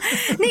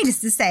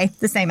 Needless to say,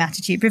 the same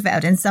attitude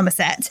prevailed in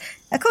Somerset.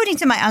 According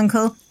to my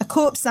uncle, a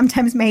corpse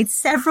sometimes made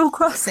several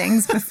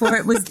crossings before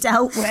it was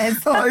dealt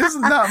with. Oh,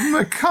 isn't that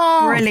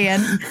macabre?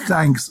 Brilliant.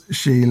 Thanks,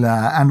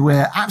 Sheila. And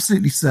we're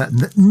absolutely certain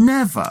that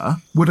never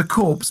would a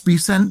corpse be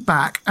sent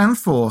back and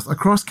forth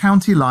across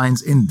county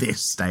lines in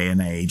this day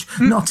and age.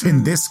 Not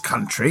in this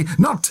country.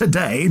 Not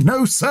today.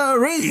 No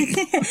sirree.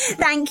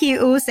 Thank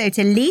you also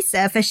to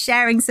Lisa for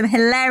sharing some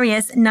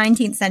hilarious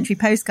 19th century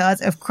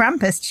postcards of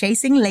Krampus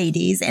chasing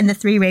ladies in the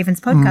Three Ravens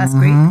podcast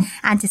group.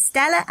 And to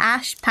Stella,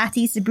 Ash,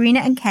 Patty,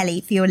 Sabrina and Kelly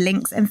for your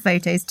links and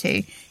photos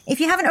too. If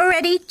you haven't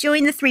already,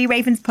 join the Three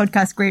Ravens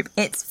podcast group.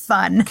 It's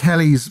fun.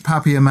 Kelly's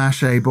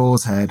papier-mâché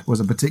boar's head was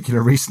a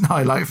particular recent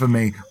highlight for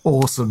me.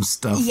 Awesome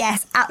stuff.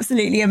 Yes,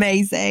 absolutely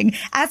amazing.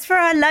 As for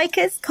our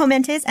likers,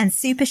 commenters and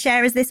super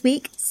sharers this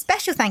week,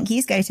 special thank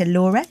yous go to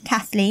Laura,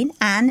 Kathleen,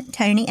 Anne,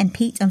 Tony and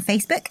Pete on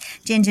Facebook,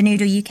 Ginger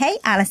Noodle UK,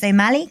 Alice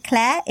O'Malley,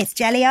 Claire, It's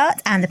Jelly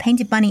Art and the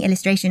Painted Bunny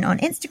illustration on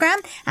Instagram,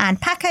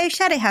 and Paco,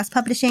 Shadow House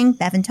Publishing,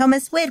 Bevan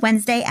Thomas, Weird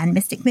Wednesday and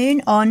Mystic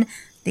Moon on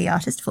the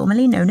artist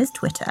formerly known as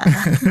Twitter.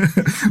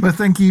 Well,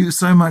 thank you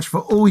so much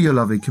for all your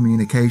lovely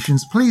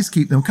communications. Please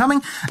keep them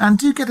coming and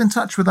do get in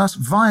touch with us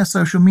via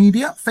social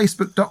media,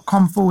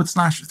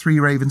 facebook.com/Three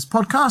Ravens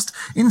Podcast,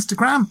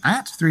 Instagram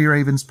 @Three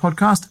Ravens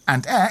Podcast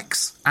and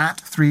X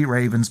 @Three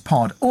Ravens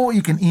Pod. Or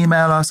you can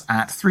email us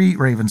at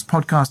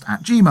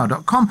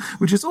threeravenspodcast@gmail.com,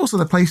 which is also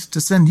the place to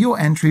send your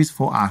entries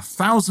for our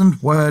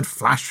 1,000-word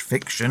flash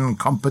fiction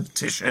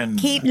competition.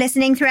 Keep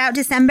listening throughout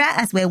December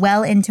as we're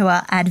well into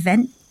our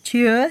Advent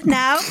tour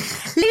now.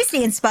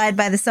 Loosely inspired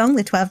by the song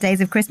The 12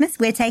 Days of Christmas,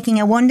 we're taking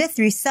a wander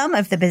through some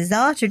of the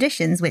bizarre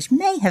traditions which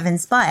may have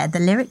inspired the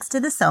lyrics to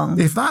the song.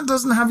 If that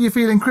doesn't have you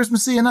feeling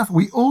Christmassy enough,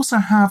 we also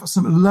have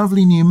some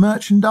lovely new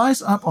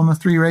merchandise up on the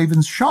Three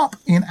Ravens shop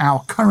in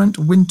our current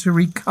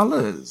wintry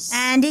colours.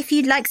 And if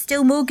you'd like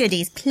still more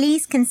goodies,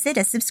 please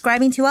consider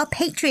subscribing to our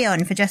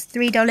Patreon for just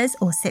 $3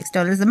 or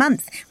 $6 a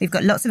month. We've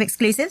got lots of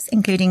exclusives,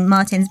 including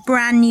Martin's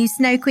brand new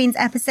Snow Queens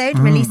episode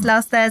released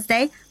last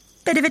Thursday.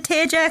 Bit of a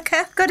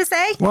tearjerker, gotta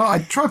say. Well, I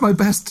tried my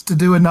best to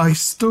do a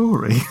nice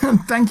story. And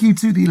thank you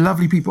to the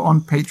lovely people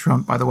on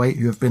Patreon, by the way,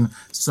 who have been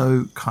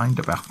so kind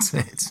about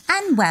it.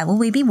 And where will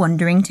we be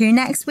wandering to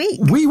next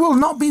week? We will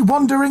not be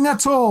wandering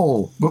at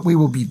all, but we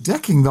will be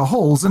decking the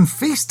halls and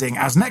feasting,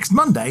 as next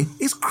Monday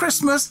is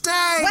Christmas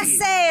Day.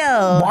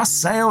 Wassail!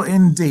 Wassail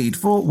indeed,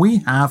 for we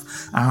have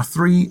our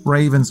Three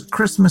Ravens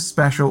Christmas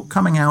special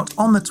coming out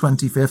on the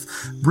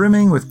 25th,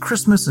 brimming with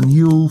Christmas and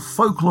Yule,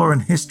 folklore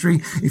and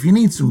history. If you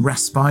need some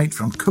respite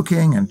from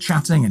cooking and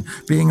chatting and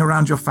being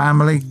around your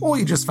family, or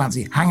you just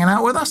fancy hanging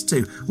out with us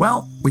too,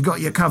 well, we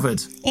got you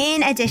covered.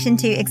 In addition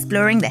to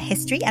exploring the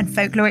history and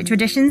folkloric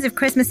traditions of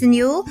Christmas and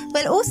Yule,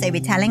 we'll also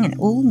be telling an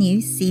all-new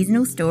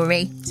seasonal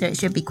story, so it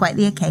should be quite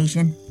the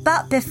occasion.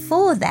 But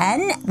before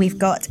then, we've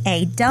got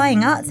a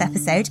Dying Arts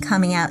episode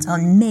coming out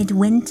on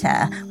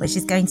midwinter, which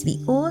is going to be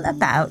all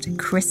about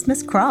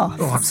Christmas crafts.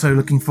 Oh, I'm so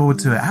looking forward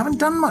to it. I haven't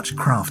done much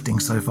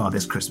crafting so far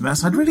this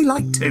Christmas. I'd really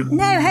like to.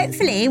 No,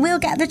 hopefully we'll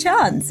get the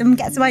chance and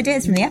get some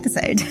ideas from the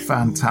episode.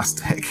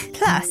 Fantastic.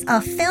 Plus,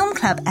 our film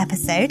club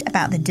episode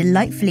about the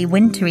delightfully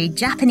wintry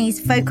Japanese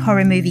folk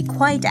horror movie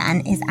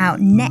Kwaidan is out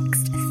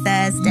next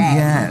Thursday.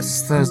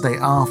 Yes, Thursday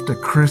after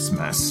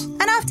Christmas.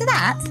 And after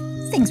that,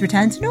 things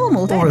return to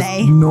normal, don't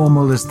they? As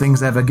normal as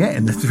things ever get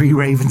in the Three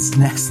Ravens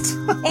nest.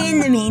 In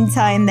the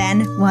meantime,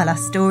 then, while our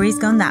story's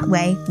gone that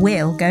way,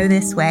 we'll go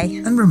this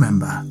way. And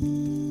remember,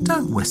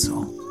 don't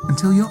whistle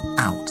until you're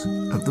out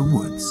of the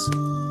woods.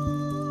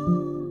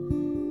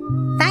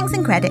 Thanks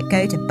and credit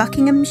go to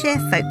Buckinghamshire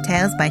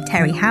Folktales by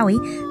Terry Howie,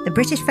 the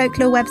British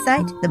Folklore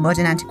website, the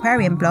Modern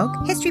Antiquarian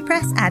blog, History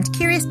Press, and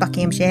Curious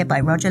Buckinghamshire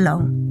by Roger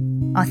Long.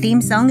 Our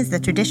theme song is the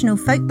traditional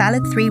folk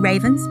ballad Three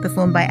Ravens,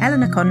 performed by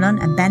Eleanor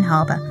Conlon and Ben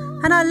Harbour.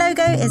 And our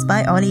logo is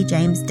by Ollie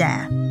James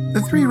Dare.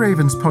 The Three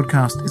Ravens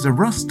podcast is a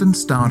Rust and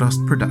Stardust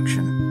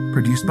production,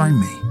 produced by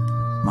me,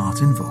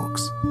 Martin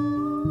Vaughs.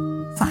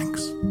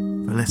 Thanks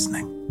for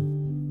listening.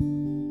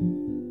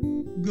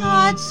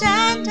 God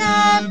sent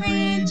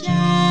every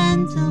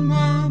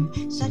gentleman,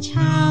 such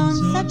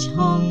hounds, such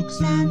hawks,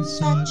 and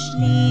such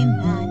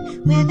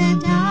leman, with a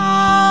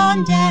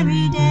down,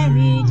 derry,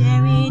 derry,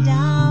 derry,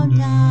 down,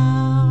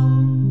 down.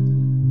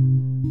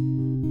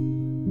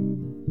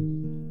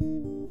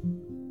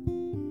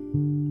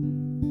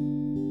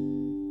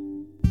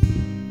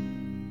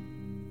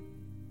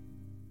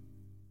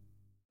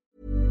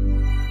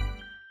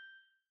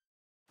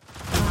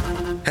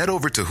 Head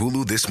over to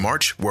Hulu this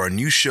March, where our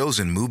new shows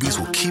and movies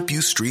will keep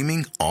you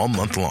streaming all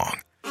month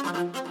long.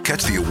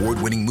 Catch the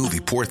award-winning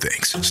movie Poor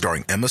Things,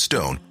 starring Emma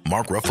Stone,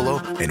 Mark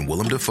Ruffalo, and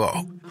Willem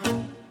Dafoe.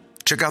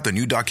 Check out the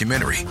new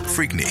documentary,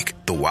 Freaknik,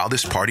 The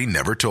Wildest Party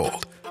Never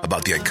Told,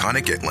 about the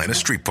iconic Atlanta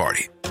Street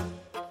Party.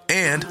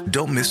 And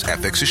don't miss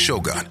FX's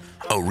Shogun,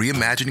 a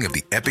reimagining of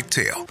the epic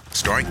tale,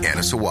 starring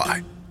Anna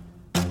Sawai.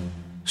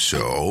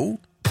 So,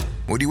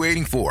 what are you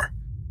waiting for?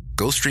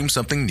 Go stream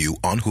something new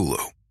on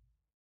Hulu.